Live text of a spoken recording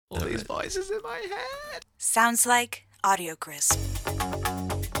All these voices in my head. Sounds like Audio Crisp.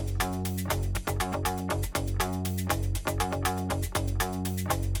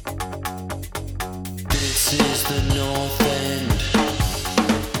 This is the North End.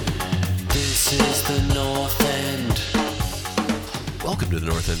 This is the North End. Welcome to the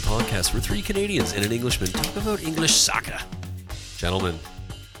North End Podcast, where three Canadians and an Englishman talk about English soccer. Gentlemen,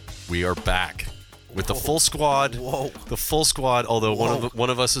 we are back with the full squad. Whoa. The full squad, although one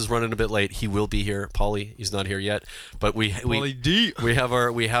of us is running a bit late. He will be here. Paulie, he's not here yet. But we have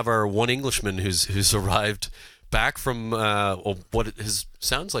our one Englishman who's arrived back from what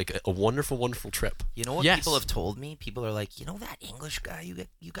sounds like a wonderful, wonderful trip. You know what people have told me? People are like, you know that English guy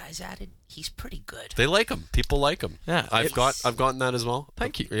you guys added? He's pretty good. They like him. People like him. Yeah, I've gotten that as well.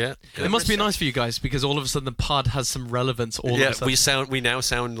 Thank you. Yeah. It must be nice for you guys because all of a sudden the pod has some relevance. All of a sudden. We now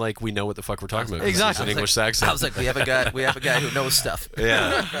sound like we know what the fuck we're talking about. Exactly. It's an English accent. I was like, we have a guy who knows stuff.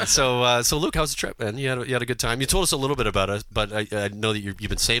 Yeah. So Luke, how's the trip, man? You had a good time. You told us a little bit about it, but I know that you've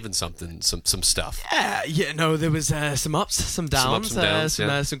been saving some stuff. Yeah. No, there was some ups, some downs,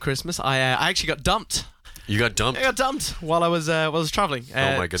 some Christmas. I actually got dumped. You got dumped? I got dumped while I was traveling.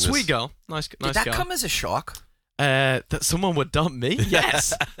 Oh my goodness. Sweet girl. Nice girl. Did that come as a shock? That someone would dump me?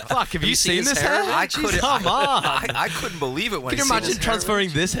 Yes. Fuck, have you seen this hair? Come on. I couldn't believe it when Can you imagine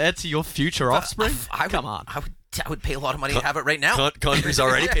transferring this hair to your future offspring? Come on. I would pay a lot of money to have it right now. Country's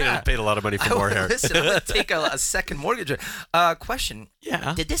already paid a lot of money for more hair. Listen, I'm going to take a second mortgage. Question.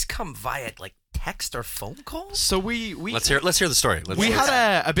 Yeah. Did this come via text or phone call? So we let's hear the story. We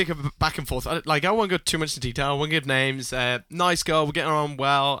had a big back and forth. I won't go too much into detail. I won't give names. Nice girl. We're getting on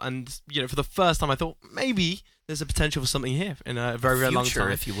well, and for the first time, I thought maybe there's a potential for something here in a very, very long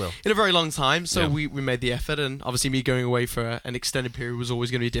time, if you will. In a very long time. So we made the effort, and obviously me going away for an extended period was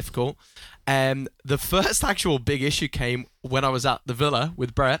always going to be difficult. The first actual big issue came when I was at the Villa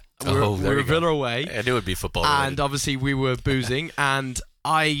with Brett. We were Villa away. I knew it would be football and related. obviously we were boozing, and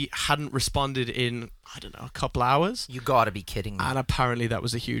I hadn't responded in, I don't know, a couple hours. You gotta be kidding me. And apparently that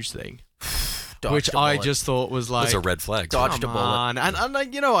was a huge thing. Which I just thought was like... That's a red flag. Dodged a bullet.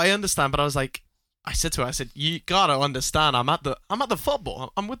 And I understand, but I was like... I said to her, you gotta understand, I'm at the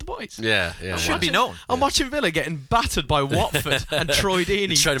football. I'm with the boys. Yeah. Should be known. I'm watching Villa getting battered by Watford and Troy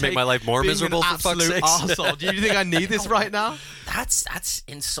Deeney. Trying to make my life more miserable, for fuck's sake. Arsehole. Do you think I need this right now? That's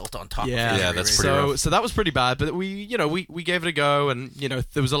insult on top of it. Yeah, that's pretty rough. So that was pretty bad, but we gave it a go, and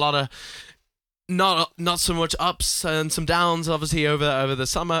there was a lot of not so much ups and some downs, obviously over the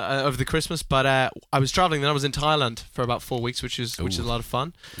summer, over the Christmas. But I was traveling. Then I was in Thailand for about 4 weeks, which is a lot of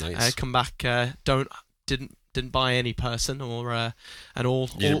fun. Nice. Come back. Didn't buy any person or all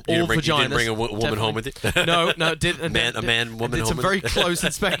you vaginas. You didn't bring a woman home with you? No, didn't. Woman home. Did some very close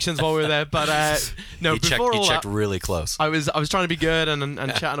inspections while we were there, but no. He checked really close. I was trying to be good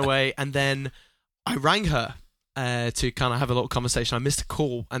and chatting away, and then I rang her. To kind of have a little conversation. I missed a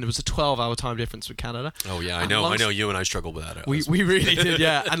call, and there was a 12-hour time difference with Canada. Oh yeah, I know. You and I struggled with that. We really did,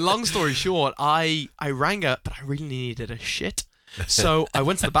 yeah. And long story short, I rang her, but I really needed a shit. So I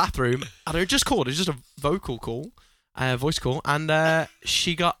went to the bathroom, and I just called. It was just a vocal call, voice call, and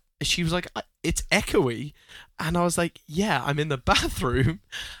she was like, "It's echoey," and I was like, "Yeah, I'm in the bathroom,"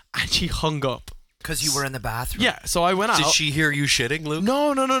 and she hung up. Because you were in the bathroom. Yeah, so I went out. Did she hear you shitting, Luke?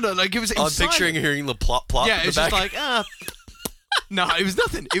 No. Like it was. I'm picturing hearing the plop. Yeah, in it's the just back. like no, it was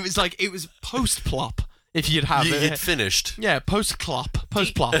nothing. It was post plop. If you'd have it, it finished. Yeah, post plop. Do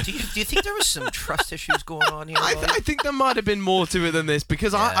you think there was some trust issues going on here? I think there might have been more to it than this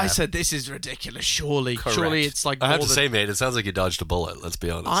because Yeah. I said this is ridiculous. Surely it's like. I have to say, mate, it sounds like you dodged a bullet. Let's be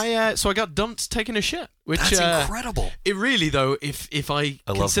honest. So I got dumped taking a shit. Which, that's incredible. It really though, if I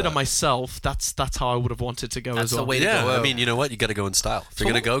consider myself, that's how I would have wanted to go as well. That's the way to go. I mean, you know what? You got to go in style. If you're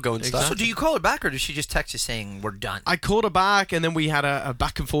gonna go in style. So do you call her back, or does she just text you saying we're done? I called her back, and then we had a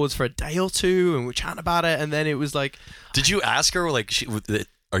back and forwards for a day or two, and we were chatting about it, and then it was like. Did you ask her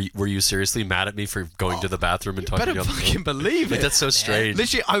were you seriously mad at me for going to the bathroom and talking? Better fucking believe it. That's so strange.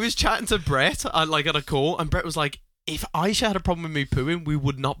 Literally, I was chatting to Brett, on a call, and Brett was like, if Aisha had a problem with me pooing, we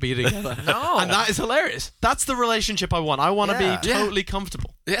would not be together. No. And that is hilarious. That's the relationship I want. I want to be totally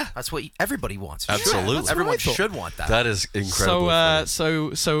comfortable. Yeah. That's what everybody wants. Absolutely. Everyone should want that. That is incredible.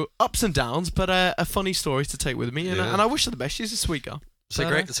 So ups and downs, but a funny story to take with me, and I wish her the best. She's a sweet girl. It's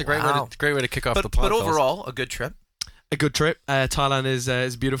a great way to kick off the podcast. But overall, a good trip. A good trip. Thailand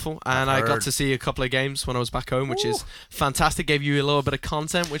is beautiful, and I got to see a couple of games when I was back home, which is fantastic. Gave you a little bit of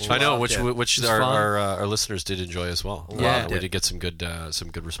content, which I know, which our listeners did enjoy as well. Yeah, we did get some good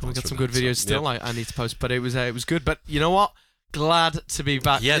response. We got some good videos still. I need to post, but it was good. But you know what? glad to be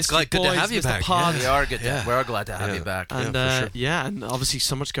back. Yeah, it's Missed you good to boys, have you missed the back. pod. We are good. Yeah. We're glad to have Yeah. you back. And for sure. and obviously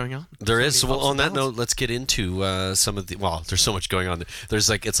so much going on. There is. So many Well, on that ups and downs. note, let's get into some of the. Well, there's so much going on. There's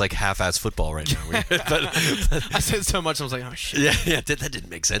it's like half-ass football right now. but I said so much. I was like, oh shit. yeah, that didn't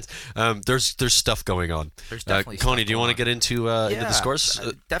make sense. There's stuff going on. There's definitely Connie, stuff do you want to going get into the scores?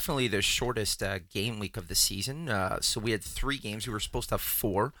 Definitely the shortest game week of the season. So we had 3 games. We were supposed to have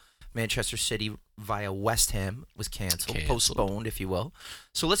 4. Manchester City via West Ham was cancelled, postponed, if you will.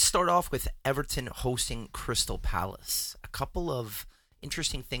 So let's start off with Everton hosting Crystal Palace. A couple of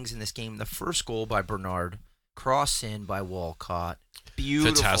interesting things in this game. The first goal by Bernard, cross in by Walcott.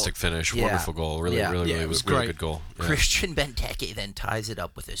 Beautiful. Fantastic finish, Yeah. wonderful goal. Really, Yeah. really, Yeah, really, it was really great. good goal. Yeah. Christian Benteke then ties it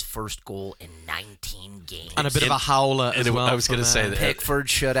up with his first goal in 19 games. And a bit of a howler as well. I was going to say that Pickford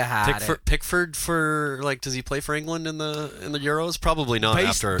should have had it. Pickford for does he play for England in the Euros? Probably not.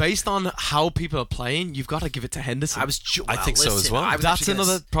 Based on how people are playing, you've got to give it to Henderson. I think so as well. That's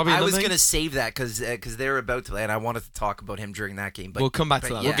another probably. I was going going to save that because they're about to play, and I wanted to talk about him during that game. But We'll come back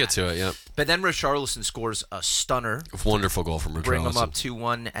to that. We'll get to it. Yeah, But then Richarlison scores a stunner, wonderful goal from Richarlison. bring them up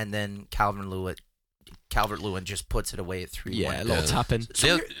 2-1, and then Calvert-Lewin just puts it away at 3-1. Yeah, a little tapping.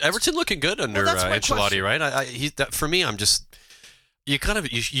 Yeah, Everton looking good under that's my Ancelotti, question. right? For me, I'm just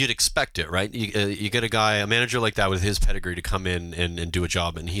you'd expect it, right? You get a manager like that with his pedigree to come in and do a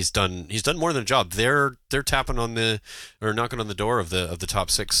job, and he's done more than a job. They're tapping on knocking on the door of the top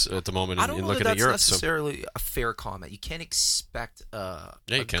 6 at the moment. I don't and know looking that at that's Europe. necessarily a fair comment. You can't expect a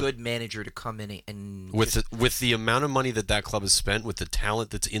good manager to come in and With the amount of money that club has spent, with the talent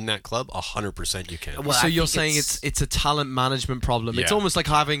that's in that club, 100% you can. Well, So I you're think saying it's a talent management problem. It's Yeah. almost like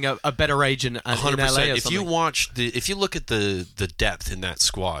having a better agent in 100%. LA or If you something. if you look at the depth in that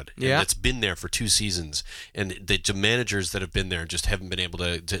squad, and that's been there for 2 seasons, and the managers that have been there just haven't been able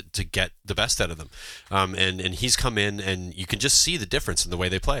to get the best out of them, and he's come in, and you can just see the difference in the way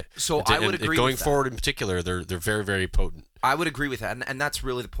they play. So I would agree going with that. forward in particular, they're very, very potent. I would agree with that, and that's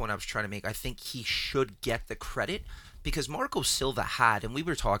really the point I was trying to make. I think he should get the credit because Marco Silva had, and we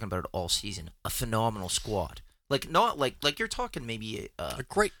were talking about it all season, a phenomenal squad. Not like you're talking maybe A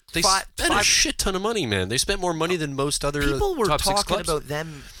great. They five- spent a shit ton of money, man. They spent more money than most other people were top 6 talking clubs. about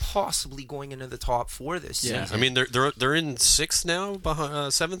them possibly going into the top 4 this Yeah. season. I mean, they're in 6th now,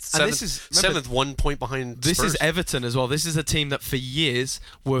 behind 7th. And this is- remember, 7th, 1 point behind. This Spurs. is Everton as well. This is a team that for years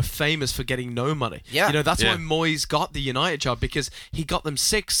were famous for getting no money. Yeah. That's Yeah. why Moyes got the United job because he got them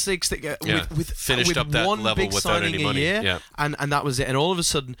 6 with Finished with up that one level big without signing any a money. year, Yeah. and that was it. And all of a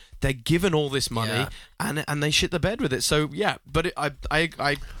sudden they're given all this money Yeah. and they shit the bed with it. So yeah, but I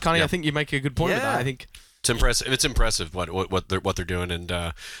think you make a good point with that. I think. It's impressive. It's impressive what they're doing,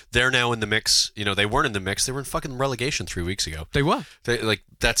 and they're now in the mix. They weren't in the mix. They were in fucking relegation 3 weeks ago. They were.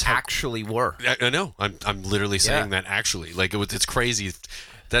 That's how. actually were. I know. I'm literally saying that actually. It's crazy.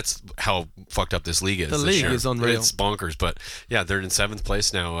 That's how fucked up this league is. The this league year. is unreal. It's bonkers. But yeah, they're in 7th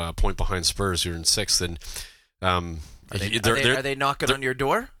place now, a point behind Spurs, who are in 6th, and Are they knocking on your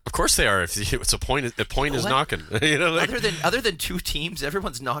door? of course they are. If it's a point, the point is What? knocking. Other than 2 teams,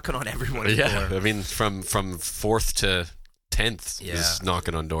 everyone's knocking on everyone's yeah. door. I mean, from 4th to 10th Yeah. is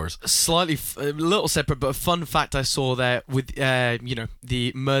knocking on doors. Slightly, a little separate, but a fun fact I saw there with,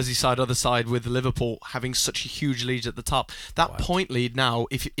 the Merseyside other side with Liverpool having such a huge lead at the top. That point lead now,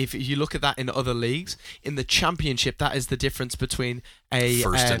 if you look at that in other leagues, in the Championship, that is the difference between a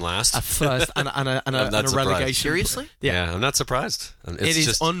First and last. a first and a surprised. relegation. Seriously? Yeah. I'm not surprised. It is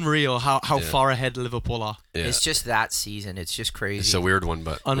just, unreal how Yeah. far ahead Liverpool are. yeah. It's just that season. It's just crazy. It's a weird one,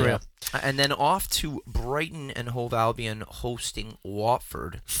 but Unreal. And then off to Brighton and Hove Albion hosting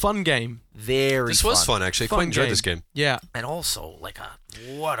Watford. Fun game. Very This was fun, actually. Quite enjoyed this game. Yeah. And also,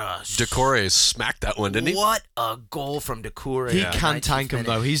 what a Decore smacked that one, didn't he? What a goal from Decore. He in the can 19th tank him minute.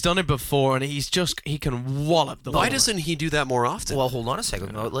 though. He's done it before, and he can wallop the Why ball. doesn't he do that more often? Well, hold on a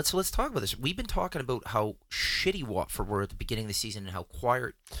second. No, let's talk about this. We've been talking about how shitty Watford were at the beginning of the season and how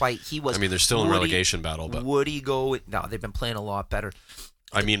quiet he was. I mean, they're still in Would he- relegation battle, but Would he go? No, they've been playing a lot better.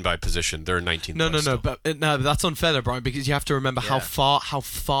 I mean by position, they're 19th. No, place still. but that's unfair, though, Brian, because you have to remember how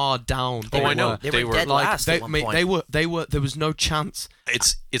far down. Oh, I know. They were dead like last they, at one mate, point. they were. There was no chance.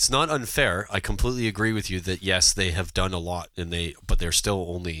 It's not unfair. I completely agree with you that yes, they have done a lot, but they're still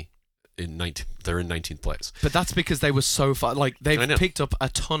only in 19th. They're in 19th place. But that's because they were so far. Like they've picked up a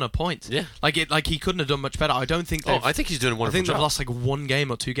ton of points. Yeah. Like he couldn't have done much better. I don't think. I think he's doing a wonderful I think job. they've lost like 1 game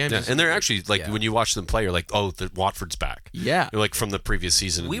or 2 games. Yeah. And they're actually like when you watch them play, you're like, oh, the Watford's back. Yeah. You're like from the previous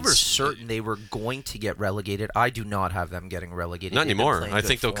season. We were certain they were going to get relegated. I do not have them getting relegated. Not They've been anymore. playing I good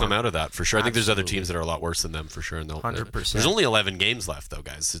think they'll come form. out of that for sure. I think there's other Absolutely. teams that are a lot worse than them for sure. And 100%. There's only 11 games left though,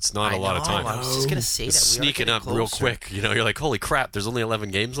 guys. It's not a lot of time. I was just gonna say that It's we are sneaking getting up real closer. quick. You're like, holy crap! There's only 11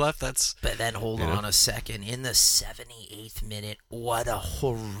 games left. That's. But then hold on a second. In the 78th minute, what a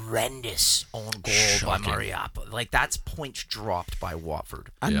horrendous own goal Shocking. by Mariappa. Like that's points dropped by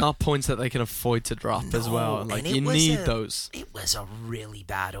Watford. And not points that they can afford to drop as well. Like and you need those. It was a really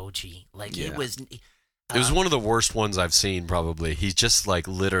bad OG. Like it was. It was one of the worst ones I've seen. Probably. He's just like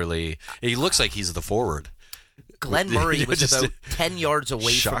literally. He looks like he's the forward. Glenn Murray was Just- about 10 yards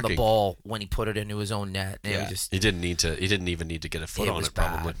away from the Shocking. ball when he put it into his own net. And He didn't need to. He didn't even need to get a foot it on was it.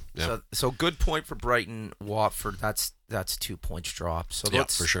 Probably. bad. Yeah. So good point for Brighton, Watford. That's 2 points drop. So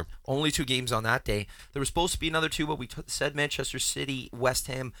that's for sure. only 2 games on that day. There was supposed to be another 2, but we said Manchester City, West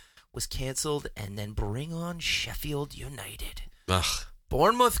Ham was cancelled, and then bring on Sheffield United. Ugh.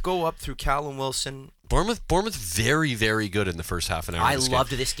 Bournemouth go up through Callum Wilson. Bournemouth, very, very good in the first half an hour. I of this loved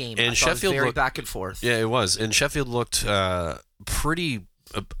game. this game. And I thought Sheffield it was very looked- back and forth. Yeah, it was. And Sheffield looked pretty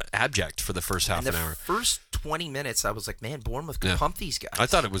abject for the first half And an the hour. first 20 minutes, I was like, man, Bournemouth could Yeah. pump these guys. I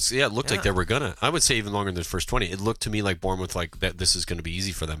thought it was. Yeah, it looked like Yeah. they were gonna. I would say even longer than the first 20. It looked to me like Bournemouth, like that. This is going to be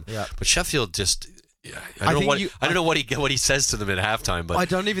easy for them. Yeah. But Sheffield just. Yeah, I I don't know think what he says to them at halftime, but I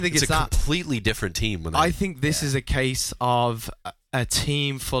don't even think it's it's a that. completely different team. When I think this is a case of a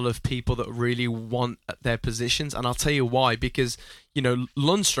team full of people that really want their positions, and I'll tell you why. Because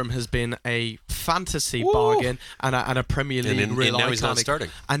Lundstrom has been a fantasy bargain and a Premier League and real now iconic. he's not starting.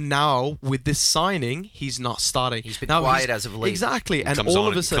 And now with this signing, he's not starting. He's been now quiet as of late. Exactly, and comes all on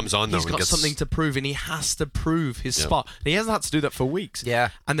of a and- sudden comes on, though, he's and got gets- something to prove, and he has to prove his spot. And he hasn't had to do that for weeks. Yeah.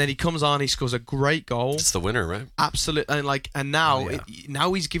 And then he comes on, he scores a great goal. it's the winner, right? Absolutely, and now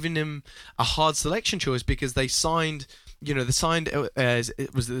now he's giving him a hard selection choice because they signed.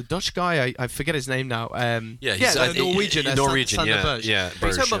 It was the Dutch guy. I forget his name now. He's the Norwegian. Norwegian, Sander yeah, Berge. yeah. Are you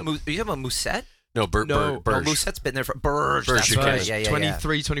Berge, talking yeah. about, Musette? No, No, No, Berge. Musette's been there for Berge. Berge, That's you right. can- Yeah,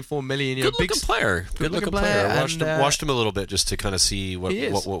 23, 24 million. Good looking player. Good looking player. I watched and, him a little bit just to kind of see what He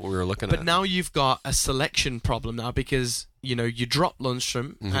is. we were looking at. But now you've got a selection problem now because you drop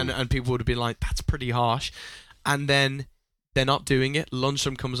Lundstrom and people would have been like, that's pretty harsh, and then they're not doing it.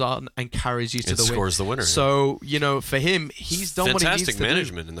 Lundstrom comes on and carries you to it the win. scores the winner. So for him, he's done what he needs to fantastic do.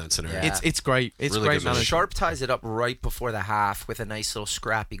 management in that scenario. Yeah. It's great. It's Really great good management. Sharp ties it up right before the half with a nice little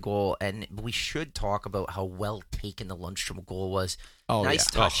scrappy goal, and we should talk about how well taken the Lundstrom goal was. Oh, Nice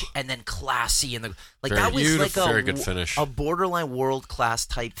yeah. touch, and then classy, and Very that was beautiful. like Very good finish. a borderline world class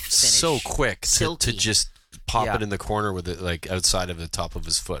type finish. So quick to Silky. just pop Yeah. it in the corner with it like outside of the top of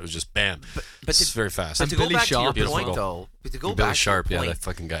his foot. It was just bam. but it's to- very fast. But And to go Billy back to Sharp your as point, well. though, but to go Billy back Sharp, to your yeah, point, that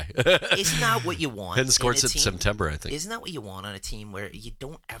fucking guy. isn't that what you want? Hadn't scored in a since team? September, I think. Isn't that what you want on a team where you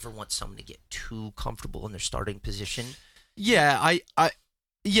don't ever want someone to get too comfortable in their starting position? Yeah, I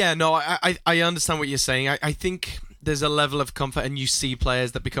understand what you're saying. I think there's a level of comfort, and you see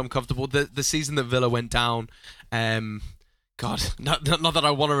players that become comfortable. The season that Villa went down, God, not that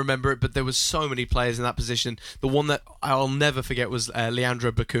I want to remember it, but there was so many players in that position. The one that I'll never forget was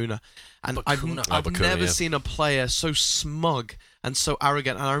Leandro Bacuna. And I've Bacuna, never yeah. seen a player so smug and so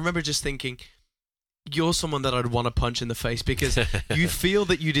arrogant. And I remember just thinking, you're someone that I'd want to punch in the face because you feel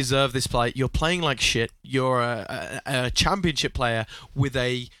that you deserve this play. You're playing like shit. You're a championship player with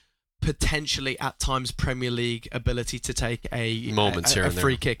a potentially at times Premier League ability to take a Moments here and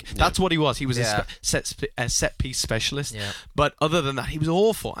free there. kick. Yeah. That's what he was. He was Yeah. a set piece specialist. Yeah. But other than that, he was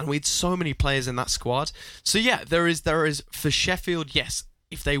awful, and we had so many players in that squad. So yeah, there is for Sheffield. Yes,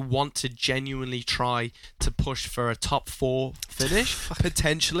 if they want to genuinely try to push for a top 4 finish,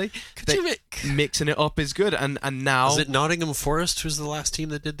 potentially, mixing it up is good. And now Is it Nottingham Forest who's the last team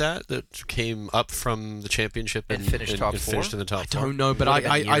that did that? That came up from the championship And finished top four? finished in the top four? don't know, but Would've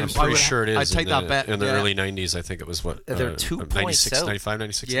been I'm pretty would- sure it is. I'd take in that bet. in the yeah. early 90s. I think it was what They're 2 points 96, out. 95,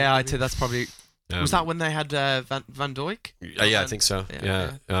 96. Yeah, I'd say that's probably. Um, Was that when they had Van Dijk? Yeah, I think so.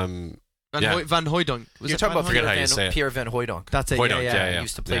 Yeah, Yeah. Yeah. Van Hooydonk. Was You're it talking Van about forget how you say it. Pierre Van Hooydonk. That's it. Hooydonk, yeah. yeah.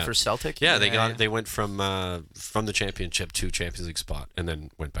 Used to play Yeah. for Celtic. Yeah, Yeah. they went from the championship to Champions League spot and then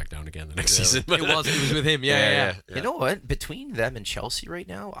went back down again the next Really? season. It was with him. Yeah. You know what? Between them and Chelsea right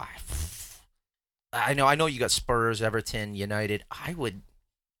now, I know you got Spurs, Everton, United.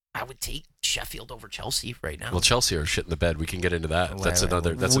 I would take Sheffield over Chelsea right now. Well, Chelsea are shit in the bed. We can get into that. Well, That's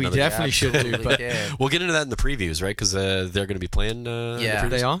another. we definitely should do, but We'll get into that in the previews, right? Because they're going to be playing. Yeah.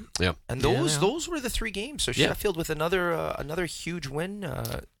 they are. Yeah. And Yeah, those were the 3 games. So Sheffield with another huge win.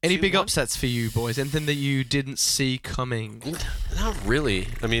 Any big 2-1. upsets for you boys? Anything that you didn't see coming? Not really.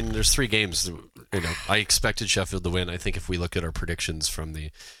 I mean, there's 3 games. I expected Sheffield to win. I think if we look at our predictions from the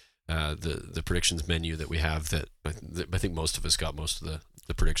predictions menu that we have, that I think most of us got most of the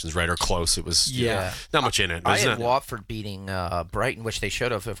predictions right or close. It was not much in it. I had Watford beating Brighton, which they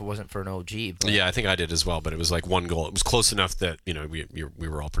should have if it wasn't for an OG. But. Yeah, I think I did as well, but it was like 1 goal. It was close enough that we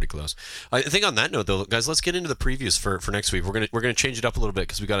were all pretty close. I think on that note, though, guys, let's get into the previews for next week. We're gonna change it up a little bit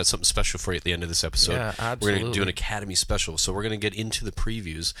because we got something special for you at the end of this episode. Yeah, absolutely. We're gonna do an Academy special, so we're gonna get into the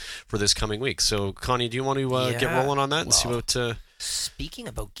previews for this coming week. So, Connie, do you want to get rolling on that and see what? Speaking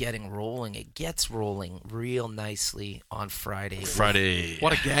about getting rolling, it gets rolling real nicely on Friday.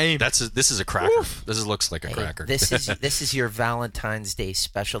 What a game! This is a cracker. Oof. This looks like a cracker. This is your Valentine's Day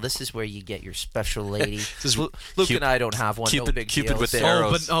special. This is where you get your special lady. Luke and I don't have one. Cupid, no big Cupid deal. with the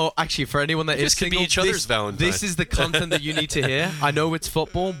arrows. Actually, for anyone that is could be single, each other's Valentine. This is the content that you need to hear. I know it's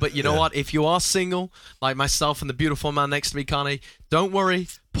football, but you know what? If you are single, like myself and the beautiful man next to me, Connie, don't worry.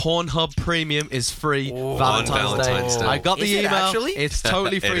 Pornhub Premium is free Valentine's Day. I got the email. Actually? It's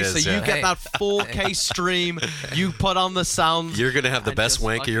totally free, so you get that 4K stream. You put on the sound. You're gonna have the best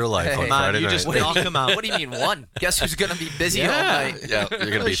wank of your life on man, Friday you night. just knock them out. What do you mean one? Guess who's gonna be busy all night? Yeah,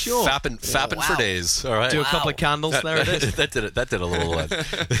 you're gonna be Sure. fapping for days. All right. Do a couple of candles. There it is. That did a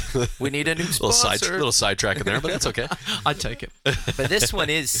little. We need a new sponsor. little sidetrack in there, but that's okay. I'd take it. But this one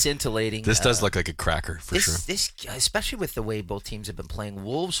is scintillating. This does look like a cracker for sure. This, especially with the way both teams have been playing.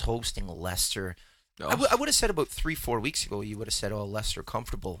 Wolves hosting Leicester. I would have said about 3-4 weeks ago. You would have said, "Oh, Leicester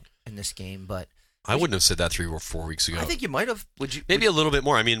comfortable in this game," but I wouldn't have said that 3 or 4 weeks ago. I think you might have. Would you? Maybe a little bit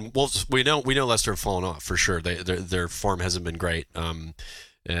more. I mean, Wolves. We know Leicester have fallen off for sure. Their form hasn't been great.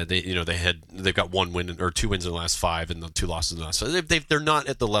 They've got 1 win or 2 wins in the last 5 and the 2 losses in the last. So they're not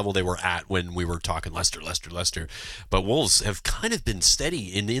at the level they were at when we were talking Leicester. But Wolves have kind of been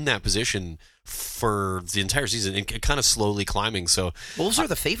steady in that position for the entire season and kind of slowly climbing. So Wolves are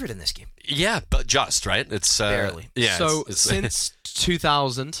the favorite in this game. Yeah, but just right. It's barely. Yeah. So it's since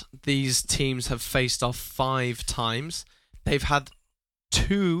 2000, these teams have faced off 5 times. They've had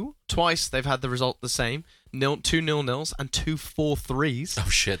twice. They've had the result the same. 2 0-0s and 2 4-3s. Oh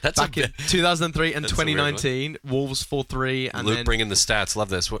shit! That's back in 2003 and that's 2019. Wolves 4-3 and Luke then bringing the stats. Love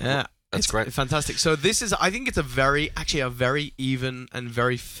this. That's great. Fantastic. So this is, I think it's a very even and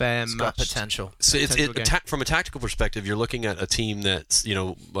very fair It's match. got potential. So from a tactical perspective, you're looking at a team that's,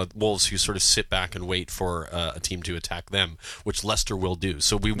 Wolves who sort of sit back and wait for a team to attack them, which Leicester will do.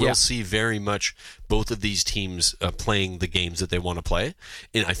 So we will see very much both of these teams playing the games that they want to play.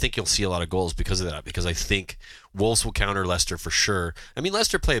 And I think you'll see a lot of goals because of that, because I think Wolves will counter Leicester for sure. I mean,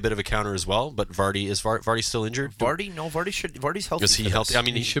 Leicester play a bit of a counter as well, but Vardy still injured? Vardy's healthy. Is he healthy? I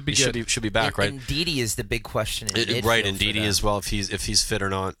mean, he should be good. Should be back, right? And Ndidi is the big question. Right, and Ndidi as well, if he's fit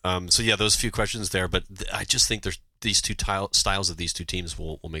or not. So yeah, those few questions there, but I just think there's these two styles of these two teams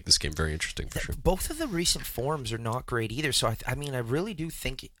will make this game very interesting for sure. Both of the recent forms are not great either. So I really do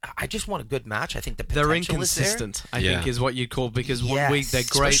think I just want a good match. I think the potential they're inconsistent. Is I think is what you'd call, because 1 week they're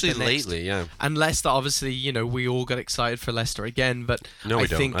great, especially lately. Yeah, and Leicester, obviously, we all got excited for Leicester again, but no, we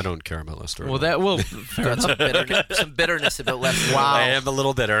don't. I don't care about Leicester. Well, fair enough. Some bitterness about Leicester. Wow, I am a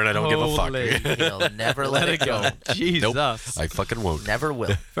little bitter, and I don't give a fuck. You'll never let it go. Jesus, nope, I fucking won't. Never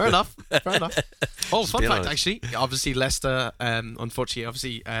will. Fair enough. Oh, fun fact, actually, obviously Leicester,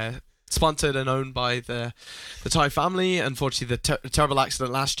 unfortunately, sponsored and owned by the Thai family. Unfortunately, the terrible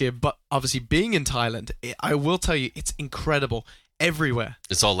accident last year, but obviously being in Thailand, I will tell you, it's incredible everywhere.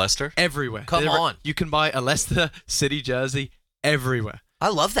 It's all Leicester? Everywhere. Come on. You can buy a Leicester City jersey everywhere. I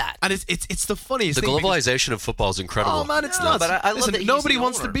love that. And it's the funniest thing. The globalization of football is incredible. Oh man, it's nuts. But I love that nobody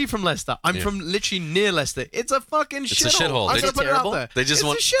wants to be from Leicester. I'm from literally near Leicester. It's a fucking shithole. It's a shithole. I'm gonna put it out there. They just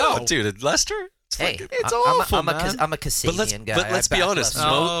want. Oh, dude, Leicester. It's awful, man. I'm a Kassanian guy. But let's be honest.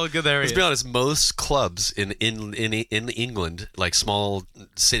 Good area. Let's be honest. Most clubs in England, like small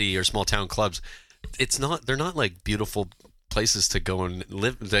city or small town clubs, they're not like beautiful places to go and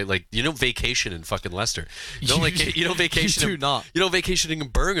live. Vacation in fucking Leicester. You don't vacation. You do not. You don't vacation in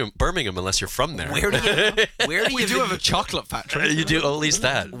Birmingham unless you're from there. Where do we do have a chocolate factory. You do, at least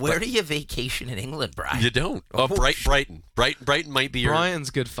that. Where do you vacation in England, Brian? You don't. Oh, Brighton. Brighton might be your. Brighton's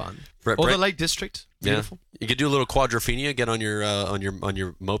good fun. Or the Lake District. Beautiful. Yeah. You could do a little quadrophenia, get on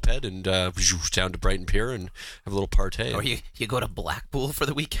your moped and down to Brighton Pier and have a little partay. Or you go to Blackpool for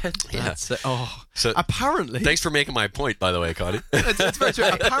the weekend. Yeah. So apparently, thanks for making my point, by the way, Connie. it's very true.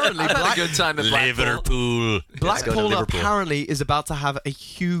 Apparently, I've had a good time at Blackpool. Blackpool apparently is about to have a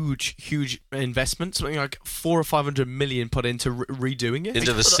huge investment, something like 400 or 500 million put into redoing it.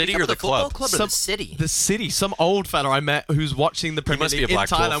 Into the city or the club? Or the city? The city. Some old fella I met who's watching the Premier League in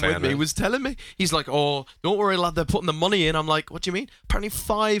Thailand with me was telling me, he's like, "Oh, don't worry, lad, they're putting the money in." I'm like, "What do you mean?" Apparently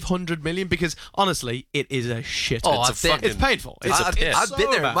 500 million, because honestly, it is a shit. Oh, it's painful. I've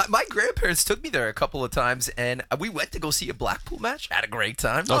been there. bad. My grandparents took me there a couple of times, and we went to go see a Blackpool match. Had a great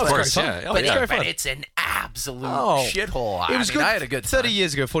time. Of course, yeah. But it's an absolute shithole. It was good. I had a good time. 30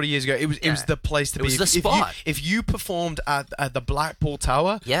 years ago, 40 years ago, it was the place to be. It was the spot. If you performed at the Blackpool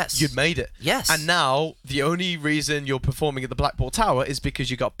Tower, yes, you'd made it. Yes. And now the only reason you're performing at the Blackpool Tower is because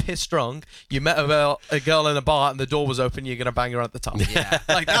you got pissed drunk. You met a girl in a bar and the door was open. You're gonna bang her at the top. Yeah,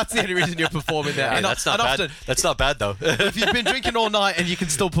 like that's the only reason you're performing there. Hey, that's not bad. Often, that's not bad though. if you've been drinking all night and you can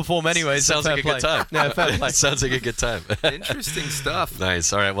still perform anyways, sounds like a good time. Yeah, fair play. Sounds like a good time. Interesting stuff.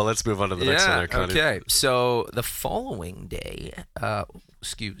 Nice. All right. Well, let's move on to the next one. There, Connie. Okay. So the following day,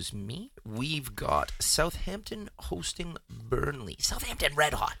 we've got Southampton hosting Burnley. Southampton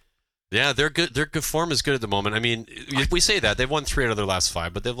red hot. Yeah, they're good. Their good form is good at the moment. I mean, we say that they've won 3 out of their last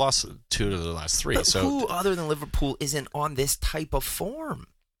 5, but they've lost 2 out of their last 3. But so who other than Liverpool isn't on this type of form?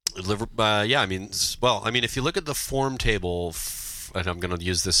 yeah, I mean, if you look at the form table, and I'm going to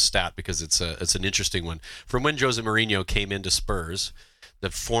use this stat because it's an interesting one. From when Jose Mourinho came into Spurs, the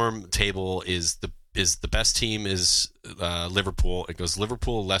form table is the best team is Liverpool. It goes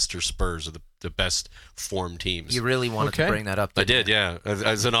Liverpool, Leicester, Spurs are the best form teams. You really wanted to bring that up. I did, yeah,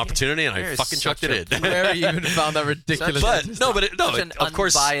 as an opportunity, and I fucking chucked it in. Where you even found that ridiculous? Of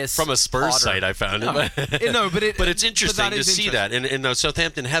course, from a Spurs site, I found it. But it's interesting to see that. And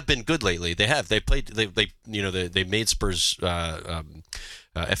Southampton have been good lately. They have. They made Spurs.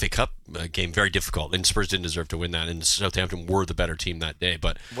 FA Cup game very difficult, and Spurs didn't deserve to win that, and Southampton were the better team that day.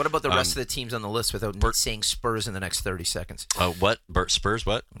 But what about the rest of the teams on the list without saying Spurs in the next 30 seconds? What? Spurs?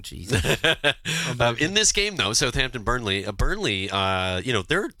 What? Oh, Jesus. In this game, though, Southampton, Burnley,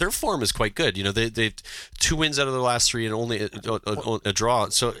 their form is quite good. They 2 wins out of their last 3 and only a draw.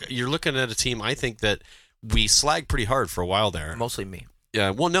 So you're looking at a team, I think, that we slagged pretty hard for a while there. Mostly me.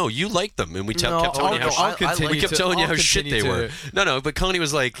 Yeah, well, no, you liked them, and we kept telling you how shit they were. No, but Connie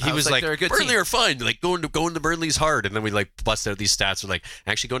was like, Burnley are fine. Like going to Burnley's hard, and then we bust out these stats. We're like,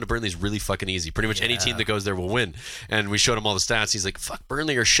 actually, going to Burnley's really fucking easy. Pretty much any team that goes there will win. And we showed him all the stats. He's like, fuck,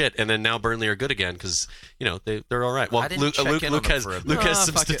 Burnley are shit. And then now Burnley are good again because they're all right. Well, Luke has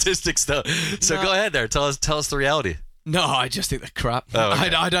some statistics though. So go ahead there. Tell us the reality. No, I just think they're crap. Oh,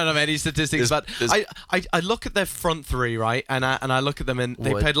 okay. I don't have any statistics, but I look at their front 3, right, and I look at them, and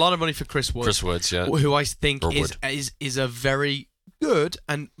they paid a lot of money for Chris Wood. Chris Woods, yeah, who I think is a very good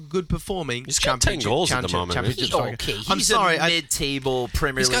performing. He's got 10 goals at the moment. He's a mid-table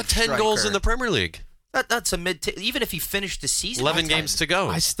Premier League. He's got 10 goals in the Premier League. That's a even if he finished the season, 11 games to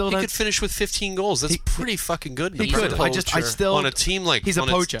go. He could finish with 15 goals. That's pretty fucking good. He could. I still on a team like he's a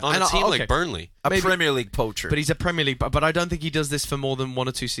poacher on a team like Burnley, Premier League poacher. But he's a Premier League. But I don't think he does this for more than 1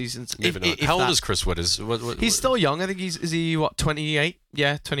 or 2 seasons. How old is Chris Wood? He's still young. I think is he 28?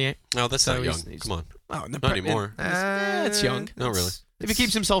 Yeah, 28. No, that's not young. Come on, not anymore. It's young. Not really. If he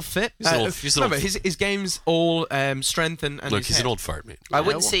keeps himself fit, remember his game's all strength and look, he's an old fart, mate. I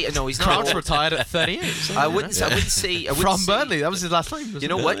wouldn't say no. He's not. Crouch retired at 38. I wouldn't say from Burnley. That was his last name. You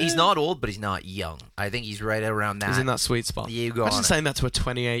know what? He's not old, but he's not young. I think he's right around that. He's in that sweet spot. You go. Imagine saying that to a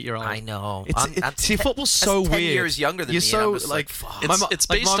 28-year-old. I know. See, football's so weird. 10 years younger than You're me. So like, it's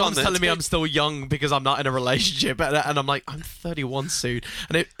based my on mom's telling me I'm still young because I'm not in a relationship, and I'm like, I'm 31 soon.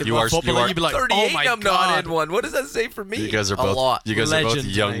 And you are. You'd be like, 38. Oh my I'm God. not in one. What does that say for me? You guys are both. A lot. You guys are both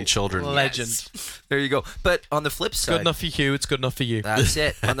young children. Legend. Yes. There you go. But on the flip side, good enough for you. It's good enough for you. That's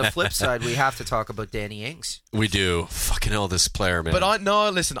it. On the flip side, we have to talk about Danny Ings. We do. Fucking hell, this player, man. But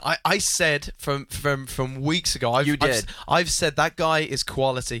listen. I said from weeks ago. I've said that guy is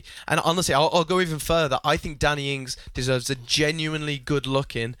quality. And honestly, I'll go even further. I think Danny Ings deserves a genuinely good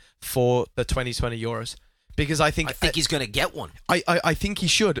look in for the 2020 Euros because I think he's going to get one. I think he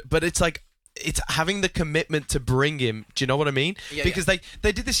should. But it's like. It's having the commitment to bring him. Do you know what I mean? Because they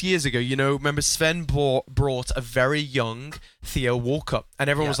did this years ago. Remember Sven brought a very young Theo Walcott, and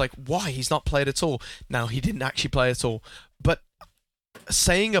everyone was like, "Why? He's not played at all." Now he didn't actually play at all. But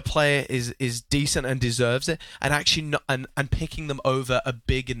saying a player is decent and deserves it, and actually and picking them over a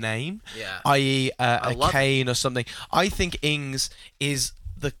big name, i.e. a Kane or something. I think Ings is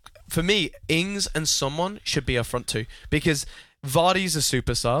for me, Ings and someone should be a front two because Vardy's a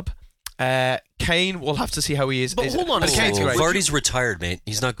super sub. Kane, we'll have to see how he is. But hold on a Kane's second. great. Vardy's retired, mate.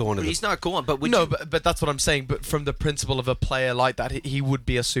 He's not going to. He's not going. But would No, you, but that's what I'm saying. But from the principle of a player like that, he would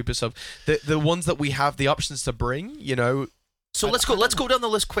be a super sub. The ones that we have the options to bring, So let's go down the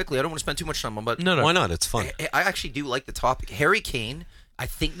list quickly. I don't want to spend too much time on, but No. Why not? It's fun. I actually do like the topic. Harry Kane. I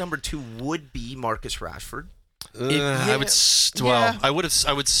think number 2 would be Marcus Rashford I would. I would have.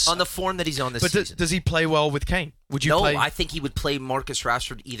 I would. on the form that he's on this But season. does he play well with Kane? Would you No, play? I think he would play Marcus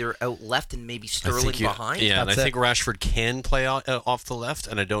Rashford either out left and maybe Sterling behind. Yeah, and I That's think Rashford can play off the left,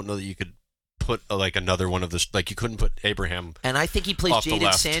 and I don't know that you could put another one of the you couldn't put Abraham. And I think he plays Off the Jadon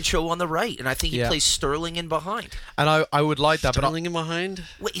left. Sancho on the right, and I think he plays Sterling in behind. And I would like that, Sterling in behind,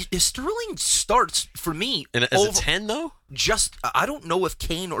 Wait, if Sterling starts for me and as a 10 though. I don't know if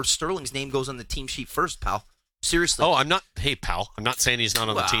Kane or Sterling's name goes on the team sheet first, pal. Seriously. Oh, I'm not. Hey, pal, I'm not saying he's not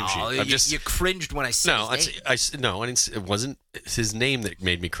on the team sheet. I'm you cringed when I said no, his name. no, I didn't. It wasn't his name that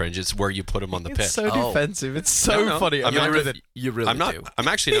made me cringe. It's where you put him on the It's pitch. so defensive. It's so No. funny. I'm not- You really I'm not. do. I'm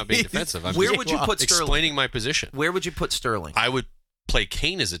actually not being defensive. I'm Where just would you put Sterling? explaining my position. Where would you put Sterling? I would play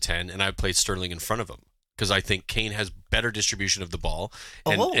Kane as a 10, and I'd play Sterling in front of him because I think Kane has better distribution of the ball,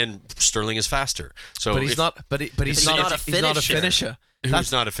 and Sterling is faster. So, But he's not. But he's not. He's not a finisher.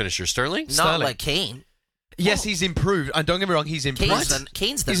 Who's not a finisher? Sterling. Not Sterling. like Kane. Yes, he's improved. And don't get me wrong, he's improved.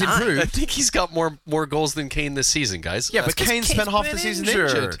 Kane's the He's 9. improved. I think he's got more goals than Kane this season, guys. Yeah, but Kane spent half the season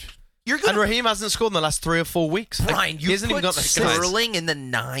injured. You're And Raheem hasn't scored in the last 3 or 4 weeks. Brian, He you hasn't even put got the Sterling in the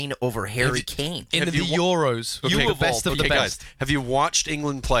 9 over Harry Kane. in the Have you Euros. Okay, You were best of the guys, best. have you watched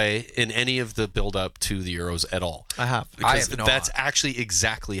England play in any of the build-up to the Euros at all? I have. Because have not. that's actually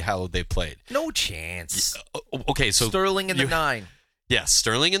exactly how they played. No chance. Okay, so Sterling in the 9. Yes,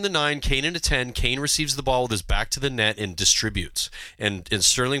 Sterling in the 9, Kane in the 10. Kane receives the ball with his back to the net and distributes. And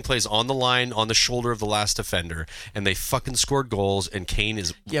Sterling plays on the line, on the shoulder of the last defender, and they fucking scored goals. And Kane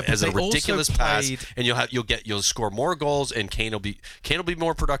has a they ridiculous also pass, played- and you'll score more goals, and Kane will be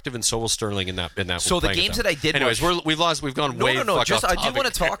more productive, and so will Sterling in that. So the playing games with that I did Anyways, watch- we've gone way. No. fuck Just off I do topic. want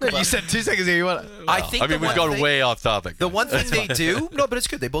to talk about. You said 2 seconds ago you want I think we've gone way off topic. The one thing they do, no, but it's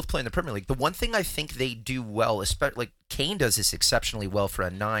good. They both play in the Premier League. The one thing I think they do well, especially like Kane does this exceptionally well for a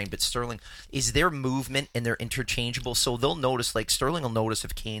 9, but Sterling is their movement and they're interchangeable. So they'll notice, like Sterling will notice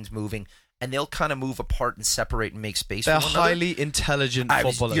if Kane's moving, and they'll kind of move apart and separate and make space. They're for one another. highly intelligent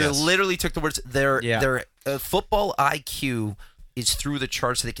footballers. You literally took the words. Their Yeah. football IQ is through the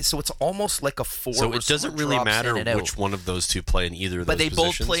charts. So it's almost like a 4. So where it doesn't someone really drops matter in and which out. one of those two play in either of But those they both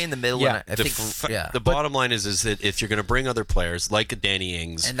positions. play in the middle. Yeah. And I think The bottom line is that if you're going to bring other players like a Danny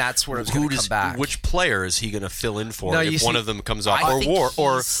Ings, and that's where it's going to come back. Which player is he going to fill in for No, if you one see, of them comes off, I think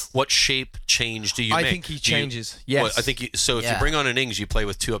or he's- what shape change do you make? I think he Do you- changes. Yes. Well, I think so. If you Yeah. bring on an Ings, you play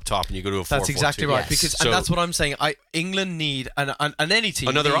with 2 up top, and you go to a 4-4-2. That's exactly right. Yes. Because So- and that's what I'm saying. England need and any team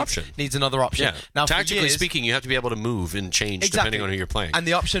Another needs, option. needs another option. Yeah. Now, for Tactically years- speaking, you have to be able to move and change Exactly. depending on who you're playing. And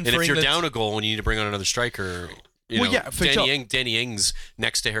the option and for if you're England- down a goal and you need to bring on another striker, for sure. Danny Ings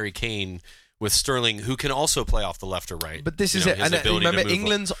next to Harry Kane with Sterling, who can also play off the left or right. But this You is know, it. his And ability to remember, move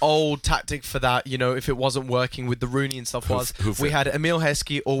England's old tactic for that, if it wasn't working with the Rooney and stuff was, Hoof we it. had Emil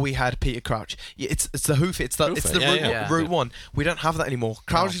Heskey or we had Peter Crouch. It's the hoof it. It's the Hoof it. Yeah. route one. We don't have that anymore.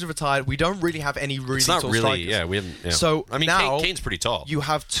 Crouch is retired. We don't really have any really It's not tall really. strikers. Yeah, we haven't. Yeah. So I mean, now Kane's pretty tall. You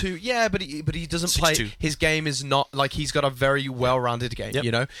have 2, but he doesn't play. 6'2". His game is not like he's got a very well-rounded game.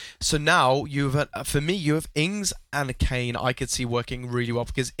 Yep. So now for me, you have Ings and Kane. I could see working really well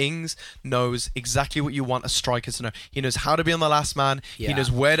because Ings knows exactly what you want a striker to know. He knows how to be on the last man. Yeah. He knows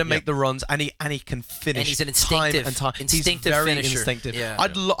where to make the runs, and he can finish. And he's an time instinctive- and time. instinctive He's very finisher. instinctive. Yeah.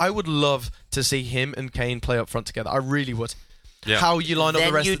 I would love to see him and Kane play up front together. I really would. Yeah. How you line up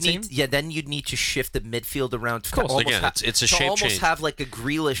the rest of the team? Then you'd need to shift the midfield around. Of course. Again, it's a shape almost change. have like a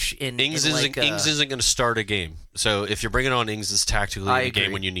Grealish in Ings in isn't like Ings isn't going to start a game. So if you're bringing on Ings, it's tactically I in a game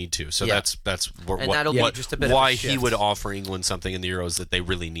agree. when you need to. So Yeah. that's And that'll be just a bit of a why he shift. would offer England something in the Euros that they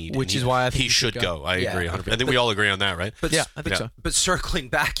really need. Which And is why I think he he should should go. go. I Yeah. agree 100%. I think we all agree on that, right? But Yeah, I think so. But circling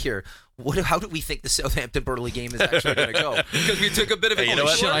back here, how do we think the Southampton Burnley game is actually going to go? Because we took a bit of a Hey, you know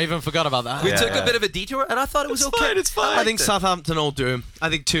what? Shit, I even forgot about that. We took a bit of a detour, and I thought it was okay. It's fine. I think Southampton will do him. I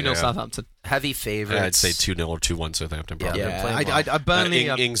think 2-0 Yeah. Southampton. Heavy favorites. I'd say 2-0 or 2-1 Southampton. Probably. Yeah. Yeah, playing well. I Burnley.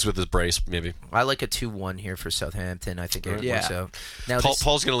 Ings with his brace, maybe. I like a 2-1 here for Southampton. I think it Yeah. works out. Now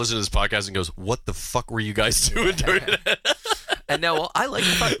Paul's going to listen to this podcast and goes, "What the fuck were you guys doing during that?" And now, I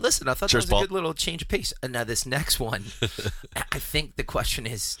thought Cheers, that was Paul. a good little change of pace. And now this next one, I think the question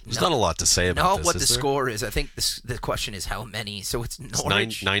is There's not a lot to say about not this. what is the there? score is. I think the question is how many. So it's It's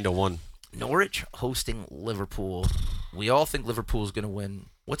Norwich. 9-1. Norwich hosting Liverpool. We all think Liverpool's going to win.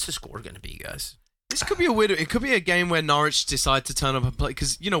 What's the score going to be, guys? This could be a weird. It could be a game where Norwich decide to turn up and play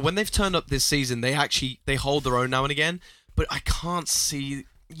because when they've turned up this season, they hold their own now and again. But I can't see.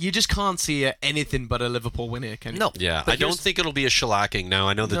 You just can't see anything but a Liverpool win here, can you? No. Yeah, I don't think it'll be a shellacking. Now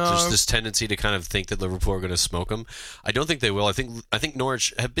I know that there's this tendency to kind of think that Liverpool are going to smoke them. I don't think they will. I think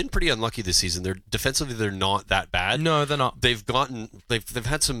Norwich have been pretty unlucky this season. They're defensively they're not that bad. No, they're not. They've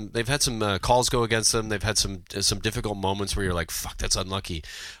had some calls go against them. They've had some difficult moments where you're like, fuck, that's unlucky.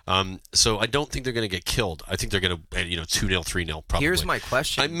 So I don't think they're going to get killed. I think they're going to 2-0, 3-0 probably. Here's my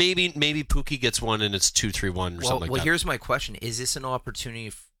question. Maybe Pookie gets one and it's 2-3-1 or something like that. Well, here's my question: is this an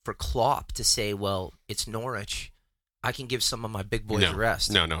opportunity for Klopp to say, well, it's Norwich, I can give some of my big boys a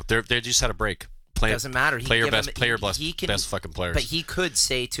rest? No. They just had a break. Doesn't matter. Best fucking players. But he could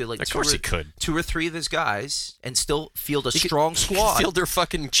say to of course he could. 2 or 3 of his guys and still field a strong squad. Field their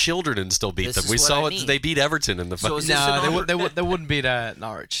fucking children and still beat them. We saw it. They beat Everton in the. They wouldn't beat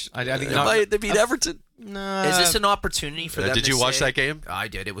Norwich. I think they beat Everton. No. Is this an opportunity for them? Did you watch that game? I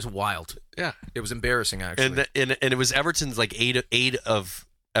did. It was wild. Yeah, it was embarrassing actually. And it was Everton's like eight of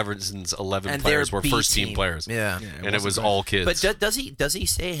Everton's 11 players were first team players. Yeah. And it was all kids. But does he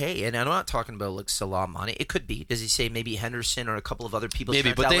say, hey, and I'm not talking about like Salah, Mane, it could be. Does he say maybe Henderson or a couple of other people?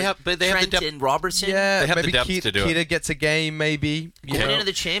 Maybe, but they have the Trent depth. and Robertson? Yeah, they have maybe the depth to do it. Keita gets a game, maybe. Going into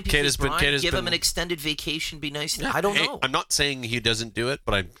the Champions League, give him an been extended vacation, be nice. Yeah, I don't know. I'm not saying he doesn't do it,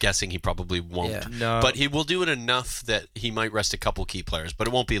 but I'm guessing he probably won't. Yeah. No. But he will do it enough that he might rest a couple key players, but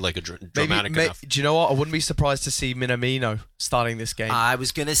it won't be like a dramatic enough. Do you know what? I wouldn't be surprised to see Minamino starting this game. I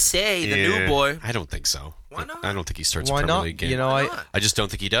was going to say, the new boy. I don't think so. Why not? I don't think he starts a Why Premier not? League game. I just don't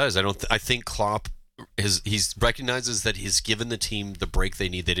think he does. I think Klopp he's recognizes that he's given the team the break they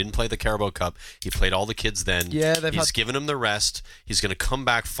need. They didn't play the Carabao Cup. He played all the kids then. Yeah, he's given them the rest. He's going to come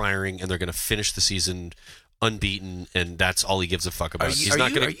back firing, and they're going to finish the season unbeaten, and that's all he gives a fuck about.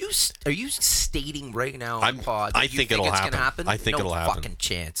 Are you stating right now on the pod that I think it'll happen. I think it'll happen. No fucking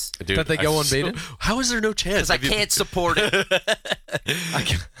chance. Dude, that they go unbeaten? How is there no chance? Because I can't support it.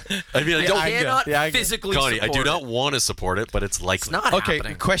 I cannot physically support it. I do not want to support it, but it's likely. It's not happening.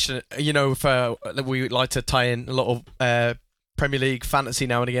 Okay, question. If we like to tie in a lot of Premier League fantasy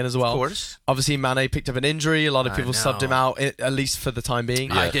now and again as well. Of course. Obviously, Mane picked up an injury. A lot of people subbed him out, at least for the time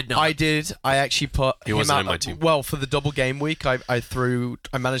being. Yeah. I did not. I did. I actually put he him wasn't out. in my team. Well, for the double game week, I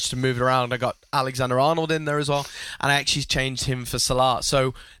managed to move it around. I got Alexander-Arnold in there as well, and I actually changed him for Salah.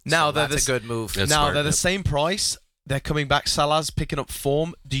 So now that's a good move. That's now smart, they're the same price. They're coming back. Salah's picking up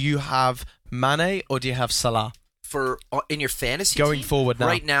form. Do you have Mane or do you have Salah? For in your fantasy going team? forward now.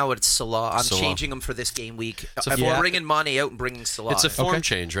 Right now it's Salah. I'm changing him for this game week. I'm bringing Mane out and bringing Salah. It's a form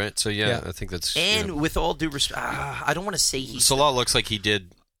change, right? So I think that's. And with all due respect, I don't want to say he's. Salah looks like he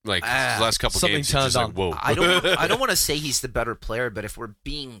did like his last couple games. Turned on. Like, whoa. I don't want to say he's the better player, but if we're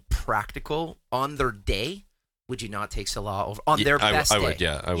being practical on their day, would you not take Salah over on their best day? I would.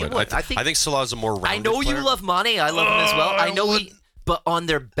 Yeah, I would. I think Salah's a more rounded I know player. you love Mane. I love him as well. I know but on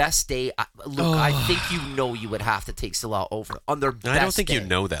their best day, I think you would have to take Salah over on their best day. I don't think you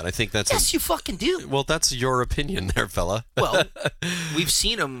know that. I think that's you fucking do. Well, that's your opinion, there, fella. Well, we've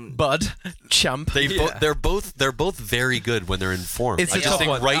seen them, Bud, champ. They're both very good when they're in form. It's I just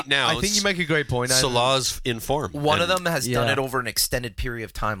think right now. I think you make a great point. Salah's in form. One of them has done it over an extended period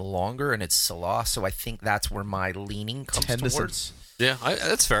of time longer, and it's Salah. So I think that's where my leaning comes towards. Yeah,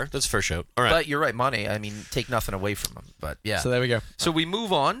 that's fair. That's a fair shout. All right. But you're right, Mane. I mean, take nothing away from him. But yeah. So there we go. So we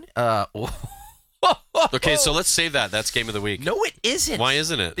move on. Okay, so let's save that. That's game of the week. No, it isn't. Why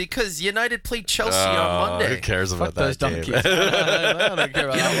isn't it? Because United played Chelsea on Monday. Who cares about those that donkeys. game? I don't care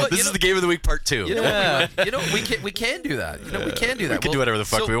about that. This is the game of the week part 2. We can do that. We can do that. We can do whatever the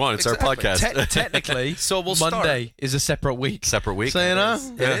fuck we want. It's our podcast. Technically, so we'll Monday start. is a separate week. Separate week. So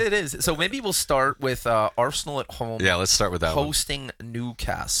It is. So maybe we'll start with Arsenal at home. Yeah, let's start with that one. Hosting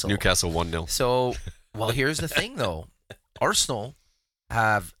Newcastle. Newcastle 1-0. So, here's the thing though. Arsenal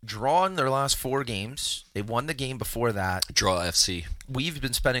have drawn their last 4 games. They won the game before that. Draw FC. We've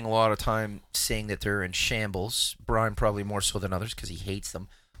been spending a lot of time saying that they're in shambles. Brian probably more so than others because he hates them.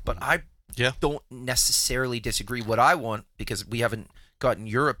 But I don't necessarily disagree. What I want, because we haven't gotten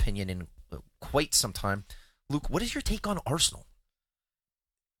your opinion in quite some time. Luke, what is your take on Arsenal?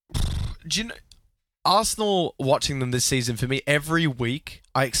 Do you know, Arsenal, watching them this season, for me, every week,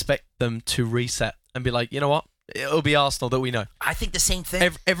 I expect them to reset and be like, you know what? It'll be Arsenal that we know. I think the same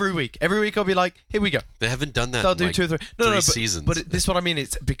thing. Every week. Every week I'll be like, here we go. They haven't done that They'll in do like 2 or 3. three seasons. But this is what I mean.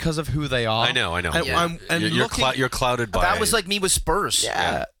 It's because of who they are. I know. And You're clouded by That was like me with Spurs.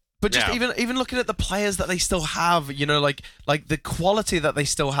 Yeah. But just even looking at the players that they still have, like the quality that they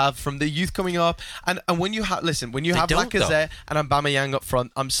still have from the youth coming up, and when you have Lacazette and Aubameyang up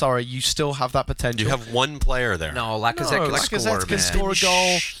front, I'm sorry, you still have that potential. You have one player there. No, Lacazette can score a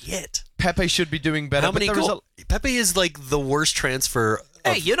goal. Shit. Pepe should be doing better. How many goals? Pepe is like the worst transfer.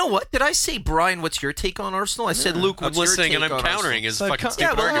 Hey, you know what? Did I say, Brian, what's your take on Arsenal? I said, Luke, what's your take on Arsenal? I'm countering his fucking stupid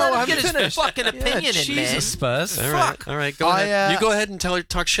Yeah, well, argument. let him get his fucking opinion in, man. Jesus, Spurs. All right, go ahead. You go ahead and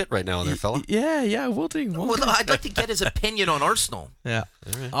talk shit right now there, fella. Yeah, we'll do. Well, I'd like to get his opinion on Arsenal. Yeah.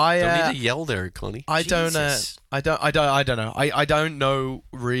 Right. Don't need to yell there, Connie. I don't know. I don't know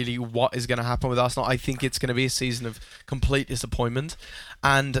really what is going to happen with Arsenal. I think it's going to be a season of complete disappointment.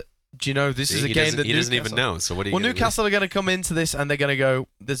 And do you know, this is a game that he doesn't even know. So what do you? Well, Newcastle are going to come into this and they're going to go,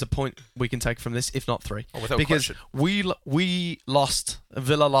 there's a point we can take from this, if not 3. Without because question.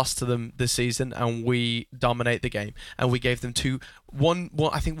 Villa lost to them this season, and we dominate the game, and we gave them one.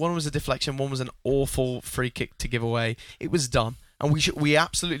 I think one was a deflection, one was an awful free kick to give away. It was dumb. And we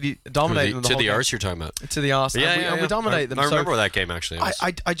absolutely dominated them. To the Arse you're talking about. To the Arse. And we dominate them. I remember that game, actually.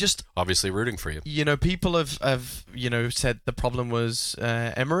 I just... Obviously rooting for you. People have said the problem was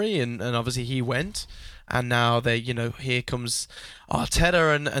Emery, and obviously he went. And now here comes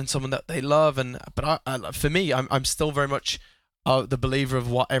Arteta and someone that they love. But for me, I'm still very much the believer of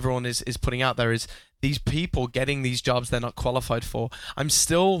what everyone is putting out there is these people getting these jobs they're not qualified for. I'm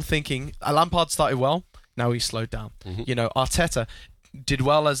still thinking... Lampard started well. Now he's slowed down. Mm-hmm. Arteta did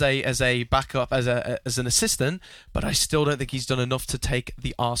well as a backup, as an assistant, but I still don't think he's done enough to take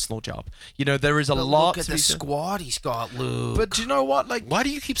the Arsenal job. There is a lot. Look at the squad he's got, Luke. But do you know what? Why do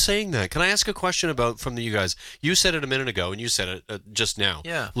you keep saying that? Can I ask a question from you guys? You said it a minute ago, and you said it just now.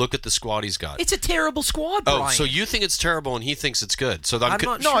 Yeah. Look at the squad he's got. It's a terrible squad, Brian. Oh, so you think it's terrible, and he thinks it's good? So I'm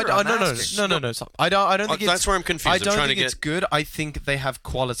not sure. No. I don't think that's where I'm confused. I don't think it's good. I think they have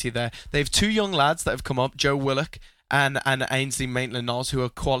quality there. They have 2 young lads that have come up, Joe Willock and Ainsley Maitland-Niles, who are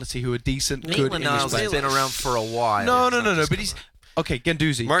quality, who are decent, good English players. Maitland-Niles has been around for a while. No, but he's... Okay,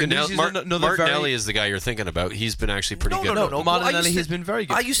 Guendouzi. Martinelli is the guy you're thinking about. He's been actually pretty good. No. Martinelli has been very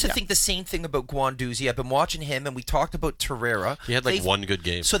good. I used to think the same thing about Guendouzi. I've been watching him, and we talked about Torreira. He had one good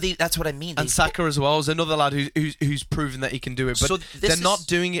game. So that's what I mean. And Saka as well is another lad who's proven that he can do it. But they're not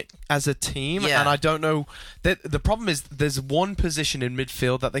doing it as a team, and I don't know. The problem is there's one position in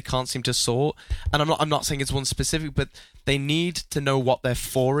midfield that they can't seem to sort, and I'm not saying it's one specific, but they need to know what their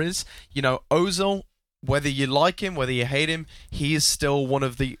 4 is. Ozil, whether you like him, whether you hate him, he is still one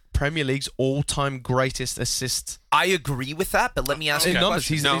of the Premier League's all-time greatest assists. I agree with that, but let me ask you a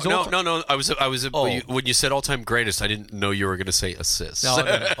question. No. When you said all-time greatest, I didn't know you were going to say assists. No.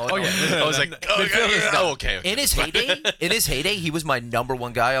 I was like, okay. In his heyday, he was my number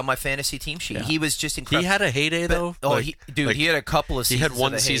 1 guy on my fantasy team sheet. Yeah. He was just incredible. He had a heyday though. He had a couple of seasons. He had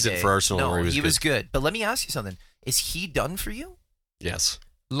one season for Arsenal where he was good. But let me ask you something: is he done for you? Yes.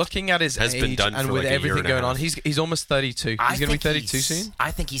 Looking at his age and with everything going on, he's almost 32. He's going to be 32 soon.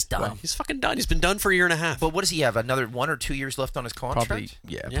 I think he's done. Well, he's fucking done. He's been done for a year and a half. But what does he have? Another 1 or 2 years left on his contract? Probably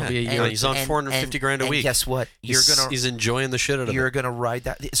a year. He's on $450,000 a week. And guess what? He's enjoying the shit out of it. You're going to ride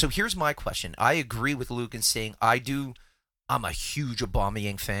that. So here's my question. I agree with Luke in saying I'm a huge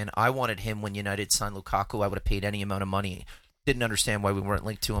Aubameyang fan. I wanted him when United signed Lukaku. I would have paid any amount of money. Didn't understand why we weren't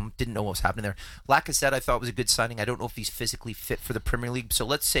linked to him. Didn't know what was happening there. Lacazette, I thought was a good signing. I don't know if he's physically fit for the Premier League. So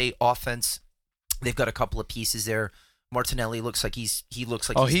let's say offense, they've got a couple of pieces there. Martinelli looks like he's their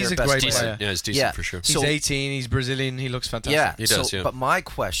best player. He's a great player. Yeah, he's decent for sure. He's 18. He's Brazilian. He looks fantastic. Yeah, he does. But my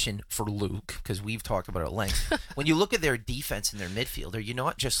question for Luke, because we've talked about it at length, when you look at their defense and their midfield, are you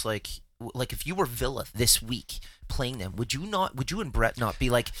not just like if you were Villa this week playing them, would you and Brett not be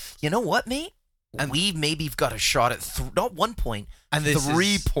like, you know what, mate? And we've got a shot at not 1 point, and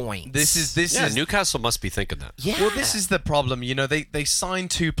 3 points. This is Newcastle must be thinking that. Yeah. Well, this is the problem. They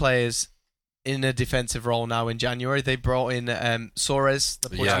signed 2 players in a defensive role now in January. They brought in Soares,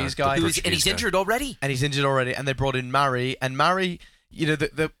 the Portuguese guy, and he's injured already. And they brought in Mari, and Mari.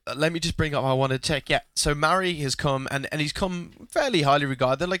 Let me just bring up. I want to check. Yeah. So Mari has come, and he's come fairly highly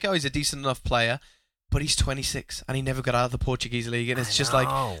regarded. They're like, he's a decent enough player. But he's 26 and he never got out of the Portuguese league. And it's just like,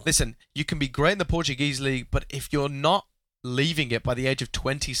 listen, you can be great in the Portuguese league, but if you're not leaving it by the age of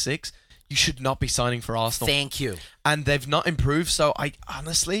 26, you should not be signing for Arsenal. Thank you. And they've not improved. So I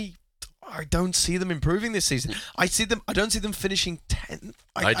don't see them improving this season. I don't see them finishing 10th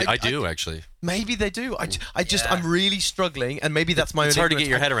I do actually. Maybe they do. I'm really struggling, and maybe that's my. It's hard to get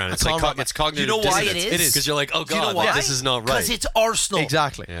your head around. It's like it's cognitive. You know why dissonance. it is? Because you're like, oh Do you know god, why? this is not right. Because it's Arsenal.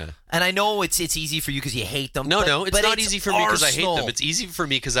 Exactly. Yeah. And I know it's easy for you because you hate them. No, it's but not easy for me because I hate Arsenal. them. It's easy for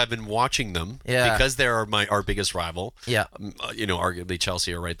me because I've been watching them. Yeah. Because they're our biggest rival. Yeah. Arguably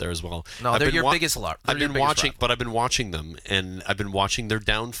Chelsea are right there as well. No, they're your biggest rival. I've been watching them, and I've been watching their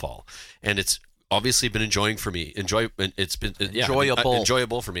downfall, and it's obviously been enjoyable for me.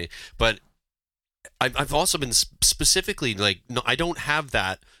 But I've also been specifically like, no, I don't have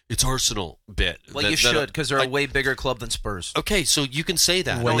that. It's Arsenal bit. Well, you should, because they're a way bigger club than Spurs. Okay, so you can say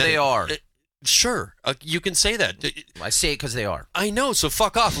that. No, they are. Sure, you can say that. I say it because they are. I know. So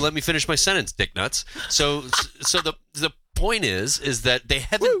fuck off. Let me finish my sentence, dick nuts. So the point is that they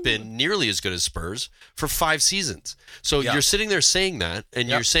haven't been nearly as good as Spurs for 5 seasons. So you're sitting there saying that, and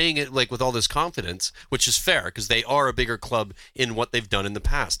you're saying it like with all this confidence, which is fair because they are a bigger club in what they've done in the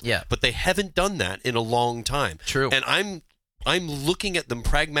past. Yeah. But they haven't done that in a long time. True. And I'm looking at them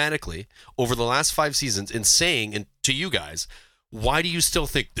pragmatically over the last 5 seasons and saying, and to you guys, why do you still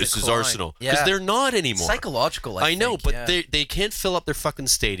think this is Arsenal? Because they're not anymore. Psychological, I know, think, but they can't fill up their fucking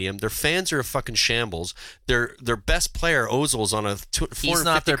stadium. Their fans are a fucking shambles. Their best player, Ozil's on a he's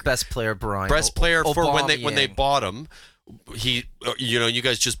not their best player, Brian. Best player for when they Aubameyang. bought him. He, you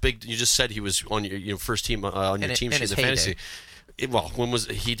guys you just said he was on your first team on your team sheet, the fantasy. When was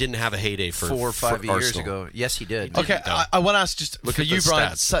he didn't have a heyday for 4 or 5 years Arsenal. ago? Yes, he did. Okay, I want to ask just Look for at you, the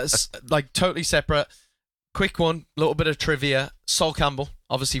Brian, stats. like totally separate. Quick one, little bit of trivia. Sol Campbell,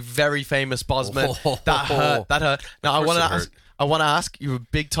 obviously very famous Bosman. That hurt. Now I want to ask. You're a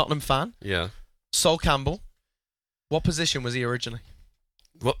big Tottenham fan. Yeah. Sol Campbell, what position was he originally?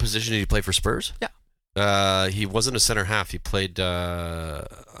 What position did he play for Spurs? Yeah. He wasn't a center half. He played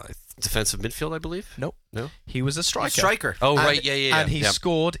defensive midfield, I believe. Nope. No. He was a striker. Oh, And- right. Yeah. And he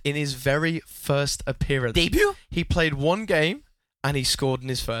scored in his very first appearance. Debut? He played 1 game and he scored in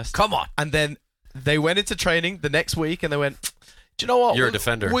his first. Come on. And then they went into training the next week and they went, do you know what? You're a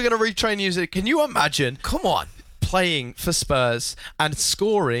defender. We're going to retrain you. Can you imagine Come on. playing for Spurs and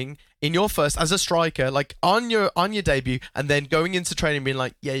scoring in your first as a striker, like on your debut, and then going into training being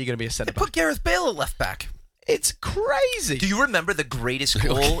like, yeah, you're going to be a centre They back? put Gareth Bale at left back. It's crazy. Do you remember the greatest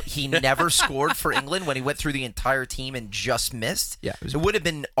goal he never scored for England when he went through the entire team and just missed? Yeah. It would have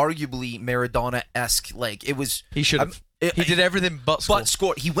been arguably Maradona-esque. Like, it was... He should have. He did everything but score. But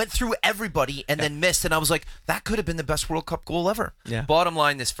scored. He went through everybody and then missed, and I was like, that could have been the best World Cup goal ever. Yeah. Bottom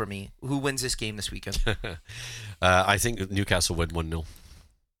line this for me. Who wins this game this weekend? I think Newcastle win 1-0.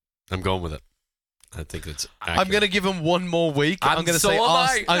 I'm going with it. I think it's accurate. I'm going to give him one more week. I'm going to say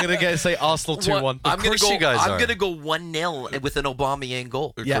Arsenal 2-1. I'm going course you guys are. to go 1-0 with an Aubameyang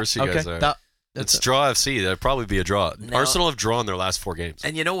goal. Of course you guys are. It's draw FC. That'd probably be a draw. No. Arsenal have drawn their last 4 games.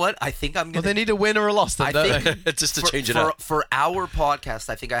 And you know what? I think I'm going to... Well, they need a win or a loss. Then, don't they? Just to change it up. For our podcast,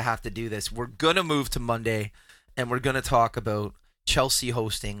 I think I have to do this. We're going to move to Monday, and we're going to talk about Chelsea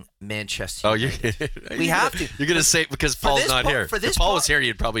hosting Manchester United. We have to. You're going to say it because Paul's not here. If Paul was here,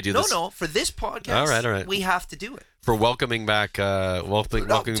 you'd probably do this. No, for this podcast, all right. we have to do it. For welcoming back, welcoming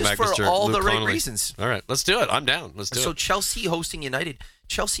back Mr. for all Luke the right Connolly. reasons. All right, let's do it. I'm down. Let's do it. So Chelsea hosting United.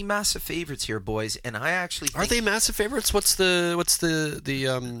 Chelsea massive favorites here, boys, and I actually think Are they massive favorites? What's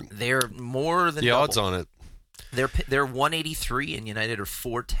the they're more than the double. odds on it? They're 183 and United are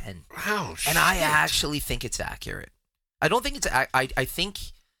 410. Wow, and I actually think it's accurate. I don't think it's. I think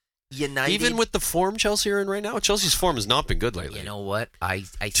United, even with the form Chelsea are in right now, Chelsea's form has not been good lately. You know what? I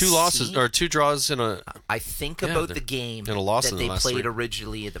 2 losses or 2 draws in a. I think about the game and a loss that in the they last played 3.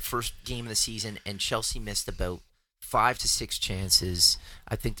 originally at the first game of the season, and Chelsea missed about 5 to 6 chances.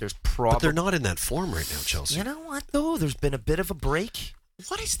 I think there's probably. But they're not in that form right now, Chelsea. You know what though? There's been a bit of a break.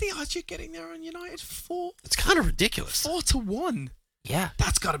 What is the odds you're getting there on United? 4. It's kind of ridiculous. 4-1. Yeah,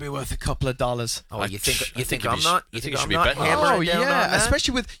 that's got to be worth a couple of dollars. Oh, you think I'm not? You think I'm not hammering Oh down on yeah, that?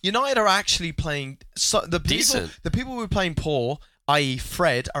 especially with United are actually playing the people. Decent. The people who are playing poor, i.e.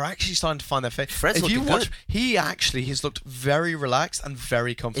 Fred, are actually starting to find their fit. Fred's if you looking watch, good. he actually has looked very relaxed and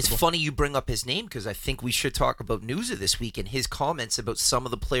very comfortable. It's funny you bring up his name because I think we should talk about news of this week and his comments about some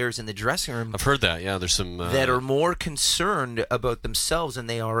of the players in the dressing room. I've heard that. Yeah, there's some that are more concerned about themselves than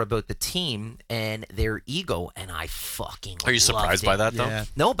they are about the team and their ego. And I fucking. Are you surprised by that though? Yeah.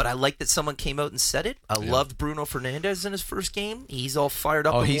 No, but I like that someone came out and said it. I loved Bruno Fernandes in his first game. He's all fired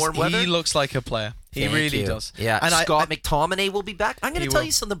up in warm weather. He looks like a player. He Thank really you. does. Yeah, and Scott McTominay will be back. I'm going to tell will.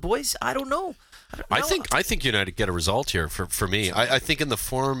 you something, boys. I don't know. I think United get a result here for me. I think in the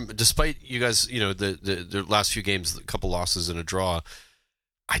form, despite you guys, the last few games, a couple losses and a draw,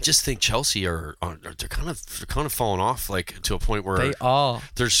 I just think Chelsea are they're kind of falling off like to a point where They are.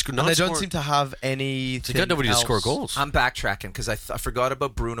 There's not And they don't scoring- seem to have any. They got nobody to score goals. I'm backtracking because I forgot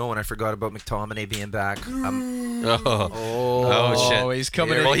about Bruno and I forgot about McTominay being back. Oh shit! He's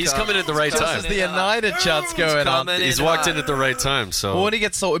coming in. Well, he's coming at the right This time. is the United chat's going on. He's walked in at the right time. So Well, when he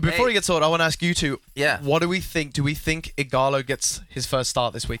gets sorted, before he gets sorted, I want to ask you two. Yeah. What do we think? Do we think Igalo gets his first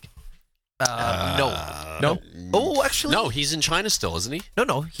start this week? No. Oh, actually, no, he's in China still, isn't he?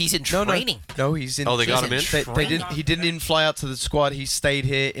 no. He's in training. No, he's in. Oh, they got him in? They didn't. He didn't even fly out to the squad. He stayed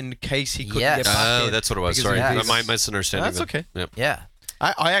here in case he couldn't get back Oh, in. that's what it was. because Sorry, of his- my misunderstanding. That's okay. Yep. Yeah.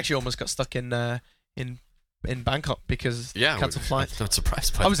 I actually almost got stuck in Bangkok because cancelled flight. I'm not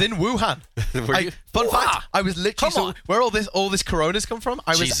surprised by I was in Wuhan. Were you? Fun Wow. fact: I was literally Come on. where all this corona's come from.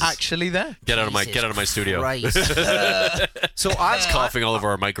 I was Jesus. actually there. Get out of my studio. Christ. So I'm He's coughing all over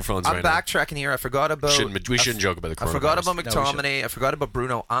our microphones I'm right now. backtracking here. I forgot about. We shouldn't joke about the I coronavirus. forgot about No, we McTominay. I forgot about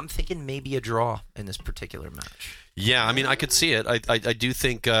Bruno. I'm thinking maybe a draw in this particular match. Yeah, I mean, I could see it. I do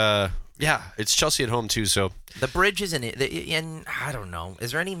think. Yeah, it's Chelsea at home too. So The bridge isn't it, and I don't know.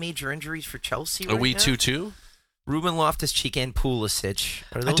 Is there any major injuries for Chelsea? are right we now? 2-2? Ruben Loftus-Cheek and Pulisic.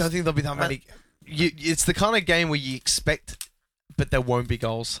 Are I those- don't think there'll be that many. It's the kind of game where you expect, but there won't be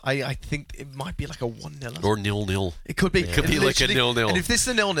goals. I think it might be like a 1-0. Or 0-0. It could be. It could be like a 0-0. And if this is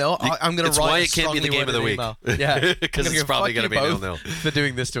a 0-0, I'm going to It's write why a it can't be the strongly game of the worded week. email. Yeah, Because I'm it's gonna probably fuck going to you be both 0-0. for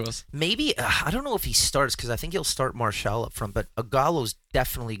doing this to us. Maybe I don't know if he starts because I think he'll start Martial up front, but Agalo's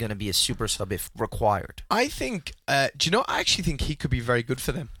definitely going to be a super sub if required. I think. Do you know? I actually think he could be very good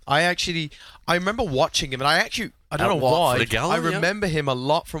for them. I remember watching him, and I don't know why. Watford. Gallo, I yeah. remember him a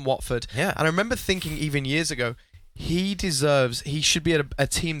lot from Watford. Yeah. And I remember thinking even years ago, he should be at a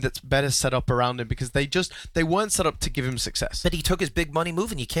team that's better set up around him because they weren't set up to give him success. But he took his big money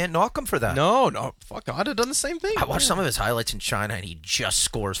move, and you can't knock him for that. No, fuck, I'd have done the same thing. I watched some of his highlights in China, and he just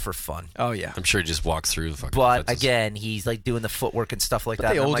scores for fun. Oh yeah. I'm sure he just walked through the fucking But fences. again, he's like doing the footwork and stuff like But that.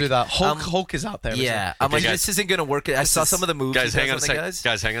 they and I'm all like, do that. Hulk is out there. isn't Yeah, he? I'm Okay, like, guys. this isn't going to work. I saw some of the moves. Guys, he hang on a does sec. guys.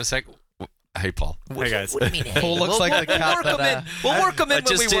 Guys, hang on a sec. Hey, Paul. What, guys. What do you mean? Hey? Paul looks like the cat work him that, in. We'll work him in I when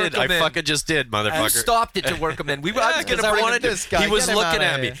just we did. work him I in. fucking just did, I motherfucker. stopped it to work him in. I was going because to I bring wanted him. this guy. He was Get him looking outta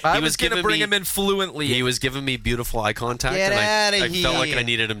at me. here. I He was was going to giving bring me. him in fluently. He was giving me beautiful eye contact, Get and outta I felt like here. I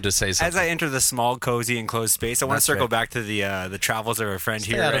needed him to say something. As I enter the small, cozy, enclosed space, I want to That's circle right. back to the travels of a friend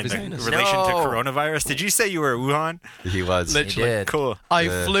Stay here out of and his the anus. relation No. to coronavirus. Did you say you were Wuhan? He was. Literally. did. Cool. I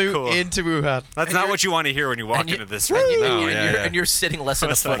Yeah. flew Cool. into Wuhan. That's not what you want to hear when you walk into this room. No, yeah. And you're sitting less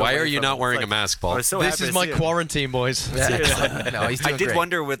than a foot Why away are you from not him. wearing Like- a mask, Paul? I was so This happy is to my see him. quarantine, boys. Yeah. Seriously. No, he's I doing did great.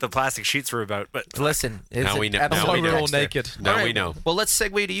 wonder what the plastic sheets were about, but Listen, it's Now we an know- That's now why we we're know. all naked. Now All right, we know. Well, let's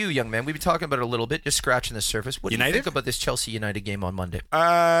segue to you, young man. We've been talking about it a little bit, just scratching the surface. What do you United? think about this Chelsea United game on Monday?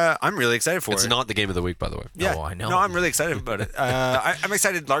 I'm really excited for It's it. not the game of the week, by the way. Yeah, Oh, I know. No, I'm really excited about it. I'm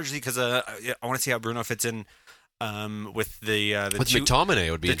excited largely because I want to see how Bruno fits in with the With two, McTominay,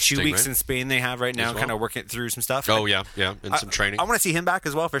 it would be the interesting, 2 weeks right? in Spain they have right now, As well. kind of working through some stuff. Oh, yeah, and some training. I want to see him back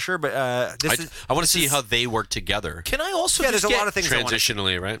as well for sure. But I want to see how they work together Can I also Yeah, just there's a get lot of things.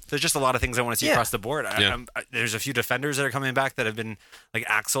 transitionally, right? There's just a lot of things I want to see Yeah. across the board. Yeah. There's a few defenders that are coming back that have been like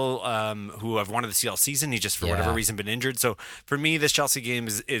Axel, who I've wanted to see all season. He just for whatever Yeah. reason been injured. So for me, this Chelsea game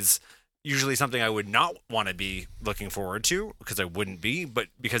is usually something I would not want to be looking forward to because I wouldn't be, but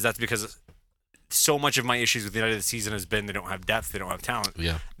because so much of my issues with United this season has been they don't have depth, they don't have talent.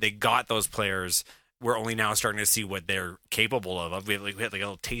 Yeah. They got those players. We're only now starting to see what they're capable of. We had like a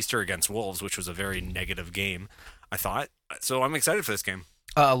little taster against Wolves, which was a very negative game, I thought. So I'm excited for this game.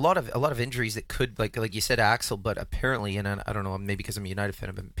 a lot of injuries that could like you said Axel, but apparently, and I don't know, maybe because I'm a United fan,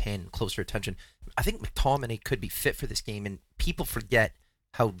 I've been paying closer attention. I think McTominay could be fit for this game, and people forget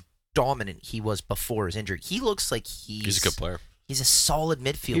how dominant he was before his injury. He looks like He's a good player. He's a solid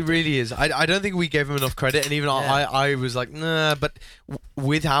midfielder. He really is. I don't think we gave him enough credit, and even Yeah. I was like, nah. But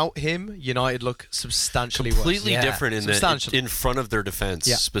without him, United look substantially Completely worse. different in Substantially. in front of their defense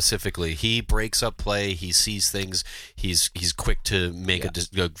specifically. He breaks up play. He sees things. He's quick to make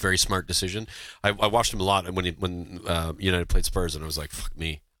a very smart decision. I watched him a lot when United played Spurs, and I was like, fuck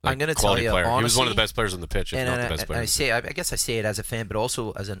me. I'm gonna tell quality you, player. He was one of honestly, the best players on the pitch, if not the best player. I guess I say it as a fan, but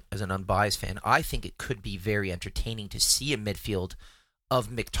also as an unbiased fan. I think it could be very entertaining to see a midfield of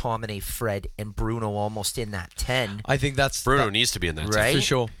McTominay, Fred, and Bruno almost in that 10. I think that's Bruno needs to be in that team. Right? for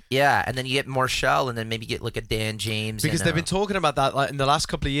sure. Yeah, and then you get Martial, and then maybe get like a Dan James. Because and, they've been talking about that like in the last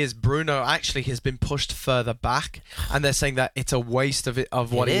couple of years. Bruno actually has been pushed further back, and they're saying that it's a waste of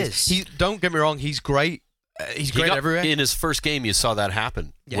what It he is. He don't get me wrong, he's great He's great everywhere. In his first game, you saw that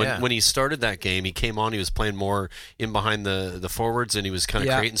happen. Yeah. When he started that game, he came on. He was playing more in behind the forwards, and he was kind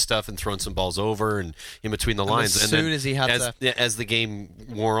of creating stuff and throwing some balls over and in between the lines. As soon as he had as the game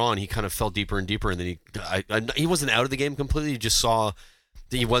wore on, he kind of fell deeper and deeper. And then he wasn't out of the game completely. You just saw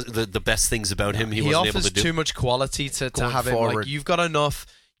he was the best things about him. He wasn't able to do. He offers too much quality to have him. forward. Like, you've got enough.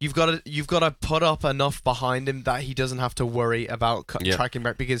 You've got to put up enough behind him that he doesn't have to worry about tracking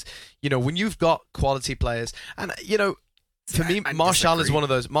back, because when you've got quality players, and for me, Marshall is one of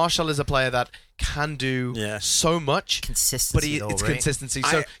those. Marshall is a player that can do so much, Consistency, but it's right? consistency.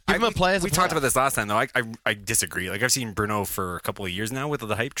 So give him a player. We talked about this last time, though. I disagree. Like, I've seen Bruno for a couple of years now with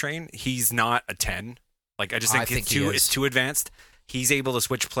the hype train. He's not a 10. Like, I just think it's too advanced. He's able to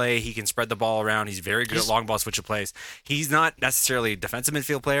switch play. He can spread the ball around. He's very good at long ball switch of plays. He's not necessarily a defensive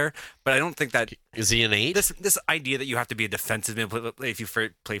midfield player, but I don't think that... Is he an 8? This idea that you have to be a defensive midfield player if you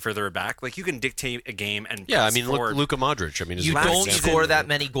play further back, like, you can dictate a game and look, Luka Modric. I mean, you don't score that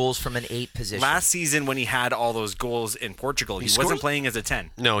many goals from an 8 position. Last season, when he had all those goals in Portugal, he wasn't playing as a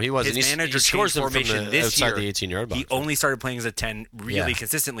 10. No, he wasn't. His manager scores changed formation this outside year. the 18-yard box. He only started playing as a 10 really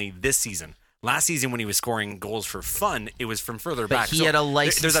consistently this season. Last season, when he was scoring goals for fun, it was from further back. He had a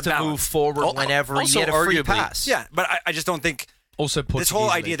license to move forward whenever he had a free pass. Yeah, but I just don't think... Also, this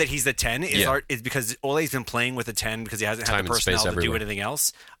whole idea that he's the 10 is because Ole's been playing with a 10 because he hasn't had the personnel to do anything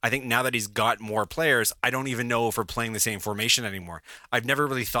else. I think now that he's got more players, I don't even know if we're playing the same formation anymore. I've never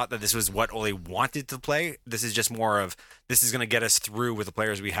really thought that this was what Ole wanted to play. This is just more of, this is going to get us through with the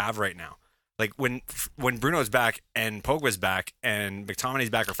players we have right now. Like, when Bruno's back and Pogba's back and McTominay's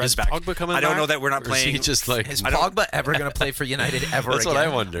back or Fred's back, I don't know that we're not playing. Is Pogba ever going to play for United ever That's again? what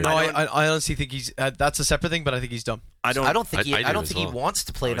I wonder. No, I honestly think he's. That's a separate thing, but I think he's done. I don't think he wants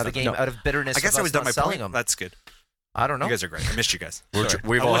to play another game out of bitterness. I guess I was done my selling point. him. That's good. I don't know. You guys are great. I missed you guys.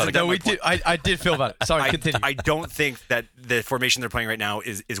 We've all had a we did. I did feel bad. Sorry, continue. I don't think that the formation they're playing right now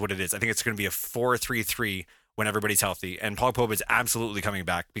is what it is. I think it's going to be a 4-3-3 when everybody's healthy. And Paul Pogba is absolutely coming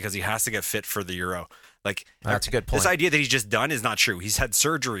back because he has to get fit for the Euro. Like, that's a good point. This idea that he's just done is not true. He's had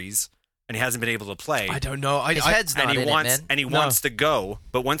surgeries and he hasn't been able to play. I don't know. His head's not in it, man. And he wants to go,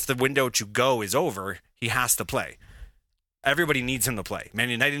 but once the window to go is over, he has to play. Everybody needs him to play. Man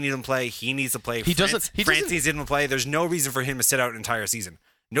United need him to play. He needs to play. France needs him to play. There's no reason for him to sit out an entire season.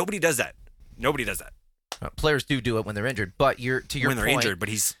 Nobody does that. Players do it when they're injured, but to your when they're point, injured, but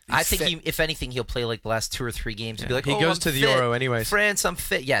he's I think fit. if anything, he'll play like the last 2 or 3 games. He'll be like, he goes to the Euro anyways. France, I'm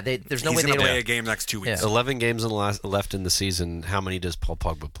fit. Yeah, there's no way He's they going to don't. play a game next 2 weeks. Yeah. 11 games left in the season. How many does Paul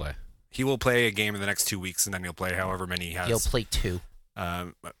Pogba play? He will play a game in the next 2 weeks, and then he'll play however many he has. He'll play 2.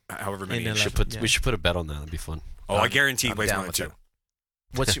 However many. We should put a bet on that. That'd be fun. Oh, I guarantee he I'm plays down more than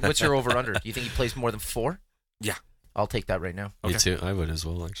with 2. What's your over under? Do you think he plays more than 4? Yeah. I'll take that right now. Me too. I would as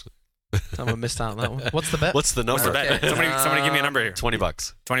well, actually. Someone missed out on that one. What's the bet? What's the number? What's the bet? Somebody give me a number here.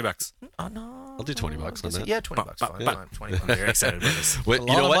 $20. $20. Oh no! I'll do $20 on that. Yeah, $20. Fine. $20. Very excited about this. You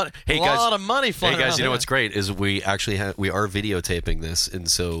know what? Hey guys, a lot of money flying you know around what's great is we actually we are videotaping this, and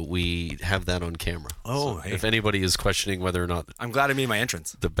so we have that on camera. Oh, so hey. if anybody is questioning whether or not I'm glad I made my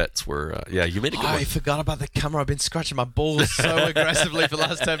entrance. the bets were, you made a good I one. forgot about the camera. I've been scratching my balls so aggressively for the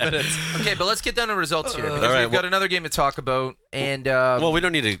last 10 minutes. Okay, but let's get down to results here. Because all right, we've got another game to talk about, and Well, we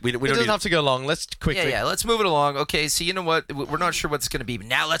don't need to. We It don't doesn't need. have to go long. Let's quickly. yeah, let's move it along. Okay, so you know what? We're not sure what it's going to be, but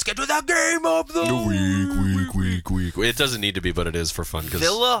now let's get to the game of the Week. It doesn't need to be, but it is for fun because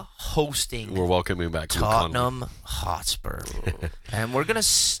Villa hosting we're welcoming back Tottenham Hotspur, and we're going to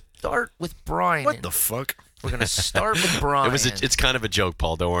start with Brian. What the fuck? We're going to start with Brian. It's kind of a joke,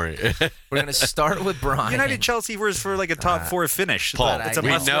 Paul. Don't worry. We're going to start with Brian. United Chelsea was for like a top 4 finish. Paul, It's a we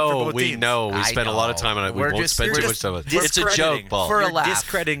must-win for know. both We teams. know. We I spent a lot of know. time on it. We We're won't just- spend we're too much just time on it. It's a joke, Paul. For a You're laugh.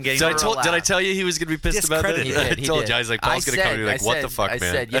 discrediting game. Did for a I laugh. tell you he was going to be pissed about that? Discrediting. He I did. told you. I was like, Paul's going to come and be like, what the fuck, I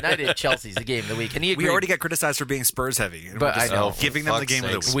man? said United Chelsea's the game of the week, and he agreed. We already get criticized for being Spurs heavy. And But we're just I know. giving them the game of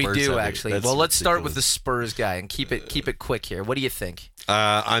the week. We Spurs do heavy. actually. That's Well, let's start with the ridiculous. Spurs guy and keep it quick here. What do you think?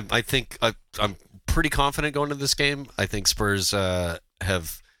 I think I'm pretty confident going to this game. I think Spurs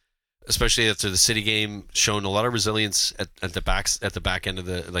have, especially after the City game, shown a lot of resilience at the back end of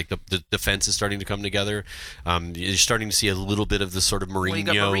the defense is starting to come together. You're starting to see a little bit of the sort of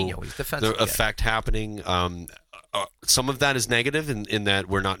Mourinho, He's defensive. effect happening. Some of that is negative in that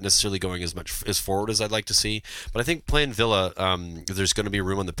we're not necessarily going as much as forward as I'd like to see. But I think playing Villa, there's going to be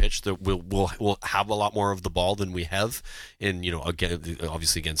room on the pitch that we'll have a lot more of the ball than we have. And again,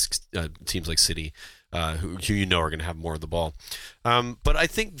 obviously against teams like City. who you know are going to have more of the ball. But I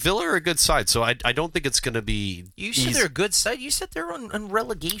think Villa are a good side, so I don't think it's going to be. You said they're a good side. You said they're on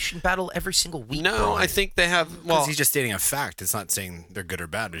relegation battle every single week. No, Brian. I think they have. Well, he's just stating a fact. It's not saying they're good or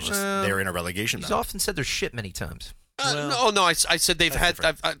bad. It's just they're in a relegation He's battle. often said they're shit many times. no. I said they've had.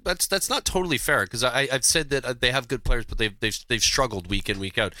 That's not totally fair because I've said that they have good players, but they've struggled week in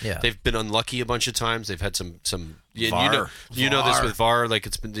week out. Yeah. They've been unlucky a bunch of times. They've had some. VAR. You know this with VAR. Like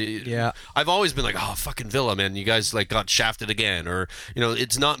it's been. Yeah. I've always been like, oh fucking Villa, man, you guys like got shafted again, or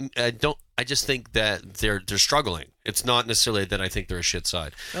it's not. I just think that they're struggling. It's not necessarily that I think they're a shit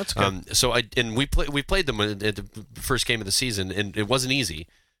side. That's good. We played them at the first game of the season, and it wasn't easy.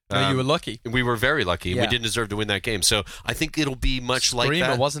 No, you were lucky. We were very lucky. Yeah. We didn't deserve to win that game. So I think it'll be much like Screamer,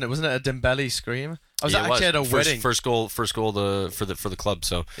 that. wasn't it? Wasn't it a Dembele scream? I was Yeah, it actually at a wedding. First goal for the club.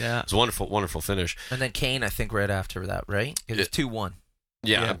 So Yeah. it was a wonderful finish. And then Kane, I think, right after that, right? It was 2-1.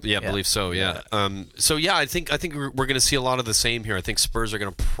 Yeah, I believe so. Yeah. I think we're going to see a lot of the same here. I think Spurs are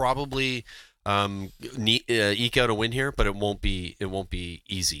going to probably eke out a win here, but it won't be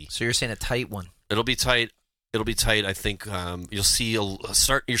easy. So you're saying a tight one. It'll be tight. I think you'll see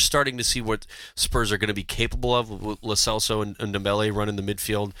you're starting to see what Spurs are going to be capable of with Lo Celso and Dembele running the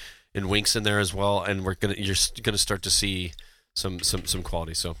midfield, and Winks in there as well, and you're going to start to see some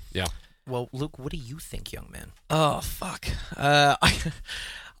quality. So yeah. Well, Luke, what do you think, young man? Oh fuck! I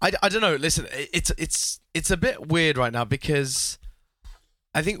don't know. Listen, it's a bit weird right now because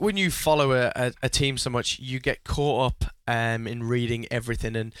I think when you follow a team so much, you get caught up in reading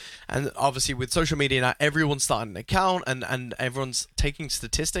everything, and obviously with social media now, everyone's starting an account and everyone's taking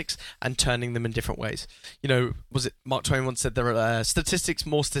statistics and turning them in different ways. Was it Mark Twain once said there are statistics,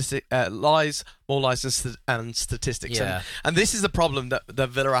 lies, more lies and statistics. Yeah. And this is the problem that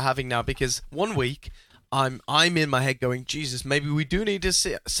Villa are having now because one week I'm in my head going, Jesus, maybe we do need to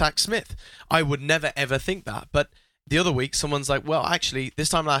sack Smith. I would never ever think that, but the other week, someone's like, well, actually, this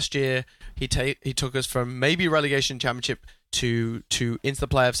time last year, he took us from maybe relegation championship to into the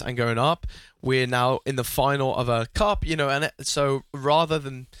playoffs and going up. We're now in the final of a cup, so rather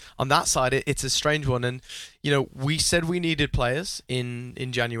than on that side, it's a strange one. And, we said we needed players in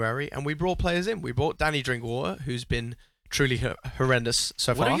January, and we brought players in. We brought Danny Drinkwater, who's been truly horrendous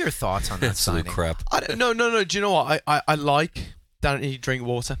so far. What are your thoughts on that signing? Crap. No. Do you know what? I like Danny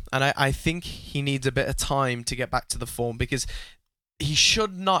Drinkwater, and I think he needs a bit of time to get back to the form because he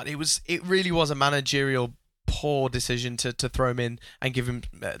should not. It really was a managerial poor decision to throw him in and give him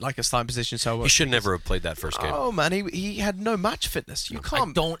like a starting position. So he should never have played that first game. Oh man, he had no match fitness. You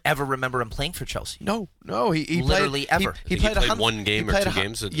can't. I don't ever remember him playing for Chelsea. No, he literally played, ever. He played one game or two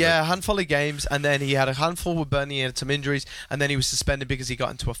games. Yeah, a handful of games, and then he had a handful with Burnley. He had some injuries, and then he was suspended because he got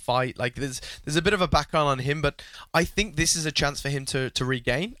into a fight. Like there's a bit of a background on him, but I think this is a chance for him to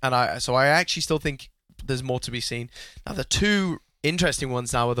regain, and I actually still think there's more to be seen. Now the two interesting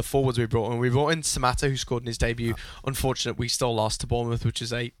ones now are the forwards we brought in. We brought in Samatta, who scored in his debut. Unfortunate, we still lost to Bournemouth, which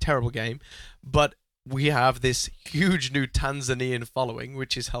is a terrible game. But we have this huge new Tanzanian following,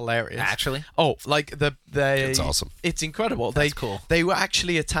 which is hilarious. Actually? Oh, like it's awesome. It's incredible. That's cool. They were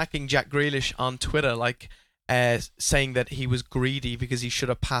actually attacking Jack Grealish on Twitter, saying that he was greedy because he should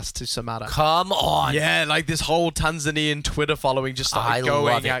have passed to Samatta. Come on. Yeah, like this whole Tanzanian Twitter following just started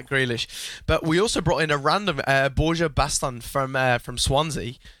going at Grealish. But we also brought in a random Borja Baston from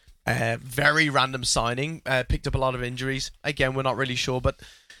Swansea. Very random signing. Picked up a lot of injuries. Again, we're not really sure, but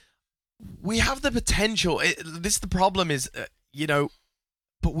we have the potential. The problem is,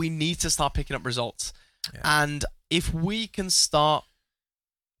 but we need to start picking up results. Yeah. And if we can start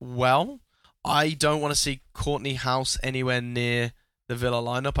well, I don't want to see Courtney House anywhere near the Villa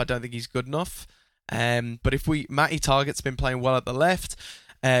lineup. I don't think he's good enough. But if Matty Targett's been playing well at the left.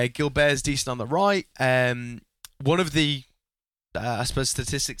 Gilbert's decent on the right. One of the, I suppose,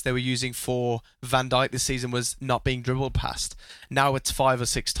 statistics they were using for Van Dijk this season was not being dribbled past. Now it's 5 or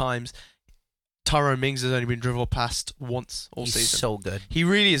 6 times. Tyrone Mings has only been dribbled past once all season. He's so good. He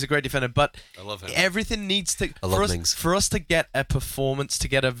really is a great defender, but I love him. Everything needs to... Mings. For us to get a performance, to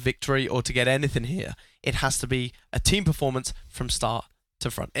get a victory, or to get anything here, it has to be a team performance from start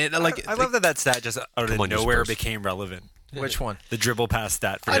to front. I love that stat just out of nowhere became relevant. Which one? The dribble pass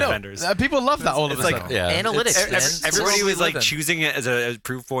stat for defenders. People love that all of a sudden. Analytics. Everybody was like choosing it as a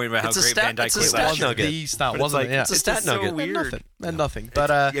proof point about how great Van Dijk was last year. The stat wasn't it? Yeah. It's a stat nugget. So weird. Nothing. But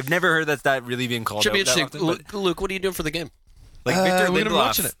I've never heard that stat really being called should out. be interesting. That often, Luke, what are you doing for the game? Like Victor we're gonna be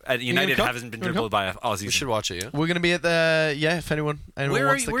watching Lindelof it. at United hasn't been dribbled by all season. We should watch it, yeah? We're going to be at the... Yeah, if anyone where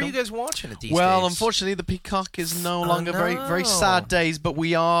wants to are come. you guys watching it these Well, days? unfortunately, the Peacock is no longer no. very, very sad days, but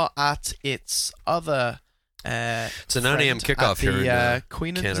we are at its other It's a 9 a.m. friend kickoff at here the in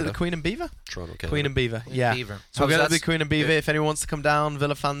Queen and, is it Canada. the Queen and Beaver? Toronto, Canada. Queen and Beaver, yeah. Beaver. So we're How's going to that- the Queen and Beaver. If anyone wants to come down,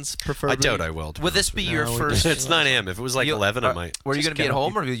 Villa fans preferably. I doubt I will. Will this be your No, we first? It's 9 a.m. If it was like 11, I might. Were you Just going to be get at up.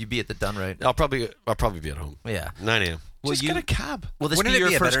 home, or will you be at the Dunright? I'll probably be at home. Yeah. 9 a.m. Just get a cab. Will this Wouldn't be it your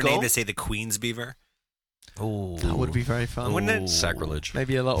be a first better goal? name to say the Queen's Beaver? Oh, That would be very fun. Wouldn't it? Sacrilege.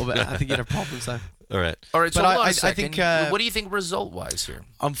 Maybe a little bit. I think you'd have problems though. All right. All right, so But hold on I a second. think, what do you think result-wise here?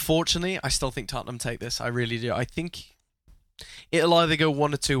 Unfortunately, I still think Tottenham take this. I really do. I think it'll either go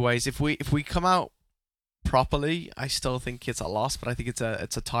one or two ways. If we come out properly, I still think it's a loss, but I think it's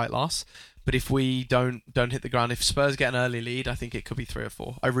a tight loss. But if we don't hit the ground, if Spurs get an early lead, I think it could be 3 or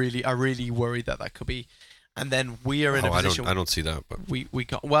 4. I really worry that could be. And then we are in a position. I don't see that. But We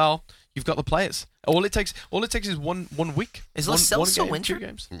got well. You've got the players. All it takes is one week. Is one, Lo Celso one game, injured? 2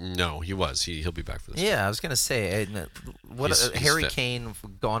 games. no, he was. He'll be back for this. Yeah, I was going to say, He's Harry fit. Kane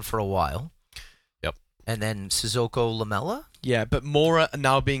gone for a while. Yep. And then Sissoko Lamella? Yeah, but Mora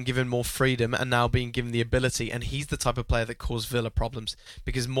now being given more freedom and now being given the ability, and he's the type of player that caused Villa problems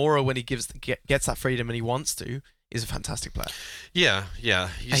because Mora, when he gets that freedom and he wants to, is a fantastic player. Yeah. And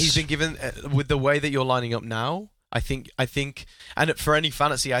he's been given with the way that you're lining up now. I think, and for any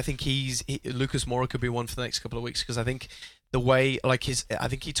fantasy, I think Lucas Moura could be one for the next couple of weeks because I think the way, I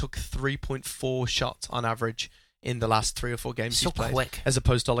think he took 3.4 shots on average in the last 3 or 4 games So he's played, quick. as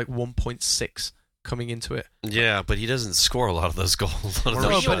opposed to 1.6 coming into it. Yeah, but he doesn't score a lot of those goals.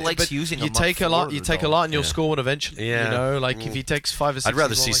 Mourinho likes using you him take up a lot, forward, you take a though. lot, and you'll Yeah. score one eventually. Yeah. If he takes 5 or 6. I'd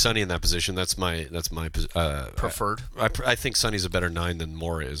rather as well, see Sonny in that position. That's my Preferred. I think Sonny's a better 9 than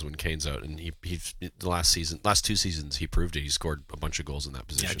Mora is when Kane's out, and he the last 2 seasons he proved it. He scored a bunch of goals in that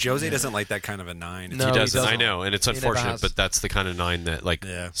position. Yeah, Jose doesn't like that kind of a 9. No, he doesn't. doesn't. I know, and it's He never unfortunate, has. but that's the kind of 9 that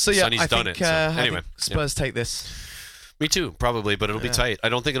So yeah, Sonny's I done think, it. So, I anyway, think Spurs take this. Me too, probably, but it'll be Yeah. tight. I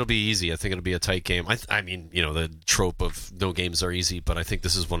don't think it'll be easy. I think it'll be a tight game. I mean, the trope of no games are easy, but I think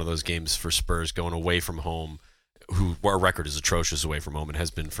this is one of those games for Spurs going away from home, our record is atrocious away from home and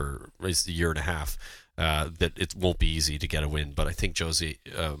has been for at least a year and a half, that it won't be easy to get a win. But I think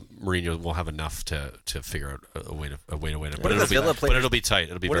Mourinho will have enough to figure out a way to win it. But it'll be tight.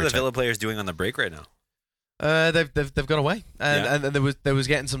 It'll be What are very the tight. Villa players doing on the break right now? They've gone away, and, Yeah. and there was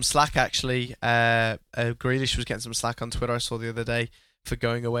getting some slack actually. Grealish was getting some slack on Twitter. I saw the other day for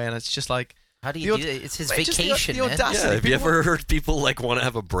going away, and it's just like How do you The do it? It's his Wait, just the- vacation, the man. audacity. Yeah, have you People- ever heard people want to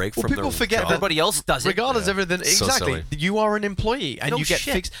have a break Well, from people their forget job? that- Everybody else does it. regardless of everything, So exactly. silly. You are an employee, and No you get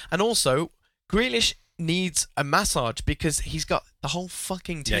shit. fixed. And also, Grealish needs a massage because he's got the whole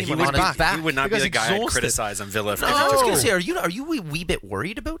fucking team he on would his back. He would not The be guy's the guy I'd exhausted. criticize on Villa. For I was No. gonna say, are you a wee bit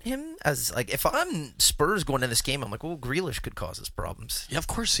worried about him? As like, if I'm Spurs going in this game, I'm like, oh, Grealish could cause us problems. Yeah, of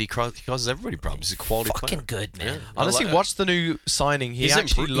course he causes everybody problems. He's a quality Fucking player. good, man. Honestly, watch the new signing. He He's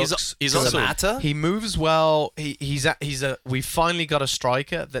actually impro- he's- looks. he's good. also- Samata? He moves well. We finally got a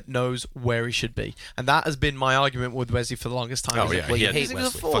striker that knows where he should be, and that has been my argument with Wesley for the longest time. Oh, He's yeah, like, he he had- was a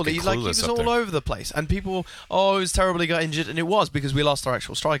Wesley. fool. Fucking He clueless was up all there. over the place, and people, oh, it was terribly got injured, and it was because we lost our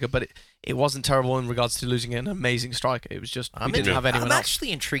actual striker, but it wasn't terrible in regards to losing an amazing striker. It was just we didn't have anyone I'm else.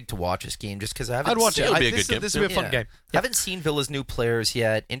 actually intrigued to watch this game just because I haven't. I'd watch it. It'll be a This good game. This will be a fun Yeah. game. Haven't seen Villa's new players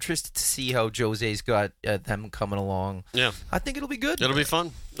yet. Interested to see how Jose's got them coming along. Yeah. I think it'll be good. It'll be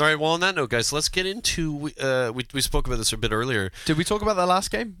fun. All right. Well, on that note, guys, let's get into. We spoke about this a bit earlier. Did we talk about that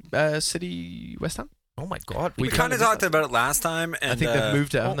last game? City West Ham. Oh my God, We We kind of kinda talked about it last time, and I think they've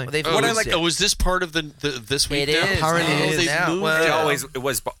moved it, haven't they? they've What I moved like- it. Oh, is this part of the this week? It now? is. Apparently it is they've now. moved Well, it. it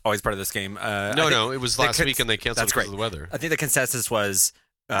was always part of this game. No, it was last week, and they canceled that's because of great. the weather. I think the consensus was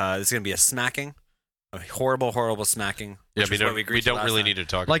this is going to be a smacking, a horrible, horrible smacking. Yeah, which we is what don't. agreed We to don't last really time. need to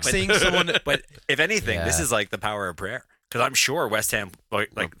talk. Like about seeing someone. But if anything, this Yeah. is like the power of prayer. Because I'm sure West Ham,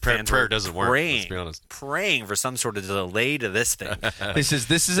 like fans prayer were doesn't work. praying, Let's be honest. praying for some sort of delay to this thing. This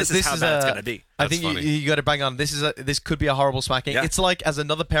is how bad it's going to be. I That's think funny. you got to bang on. This could be a horrible smacking. Yeah. It's like as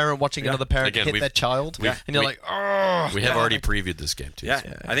another parent watching another parent Again, hit we've- their child, we've- and you're we- like, oh. We have already previewed this game too. Yeah,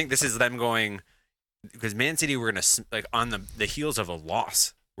 Yeah. I think this is them going because Man City were going to like on the heels of a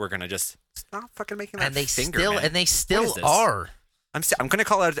loss. We're going to just stop fucking making that and they finger, still man. and they What still is this? are. I'm going to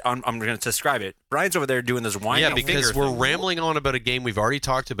call it. I'm going to describe it. Brian's over there doing this whining Yeah, because finger we're thing. rambling on about a game we've already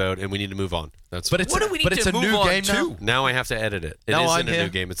talked about, and we need to move on. That's But it's What do we need but it's to a move new on game to? now. now I have to edit it. It Now isn't I'm a here. new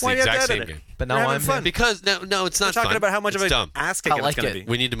game. It's Why the do you have exact to same edit it? game. But We're now having I'm fun. here. Because no, it's We're not talking fun. about how much It's of a dumb. ass kick I it's like going to it.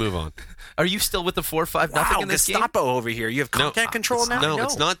 be. We need to move on. Are you still with the 4-5 Wow, nothing in this game? Gestapo over here. You have content control now. No, No.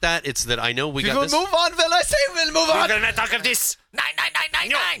 it's not that. It's that I know we You got go this. move on, Villa. I say we'll move We're on. going to talk of this.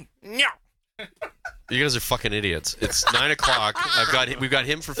 9. No. You guys are fucking idiots. It's 9 o'clock. We've got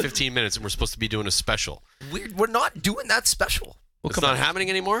him for 15 minutes, and we're supposed to be doing a special. We're not doing that special. It's not happening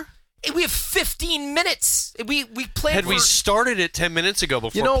anymore. We have 15 minutes. We planned. Had we started it 10 minutes ago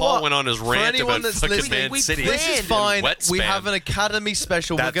before You know Paul what? went on his For rant anyone about that's fucking listening, Man City? this is planned fine. Wet We spam. have an Academy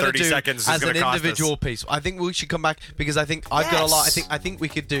special That we're going to 30 do seconds is as an gonna cost us. individual piece. I think we should come back because I think I've got a lot. I think we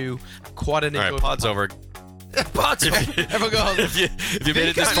could do quite an All right, enjoyable pod's over. Everyone go home. If you made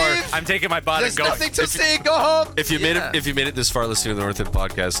it this far, I'm taking my bot There's and going. nothing to see. Go home. if you made it this far listening to the North End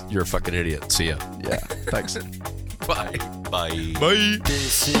podcast, you're a fucking idiot. See ya. Yeah. Thanks. Bye. Bye.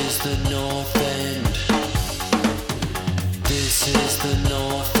 This is the North End. This is the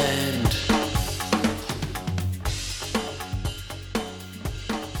North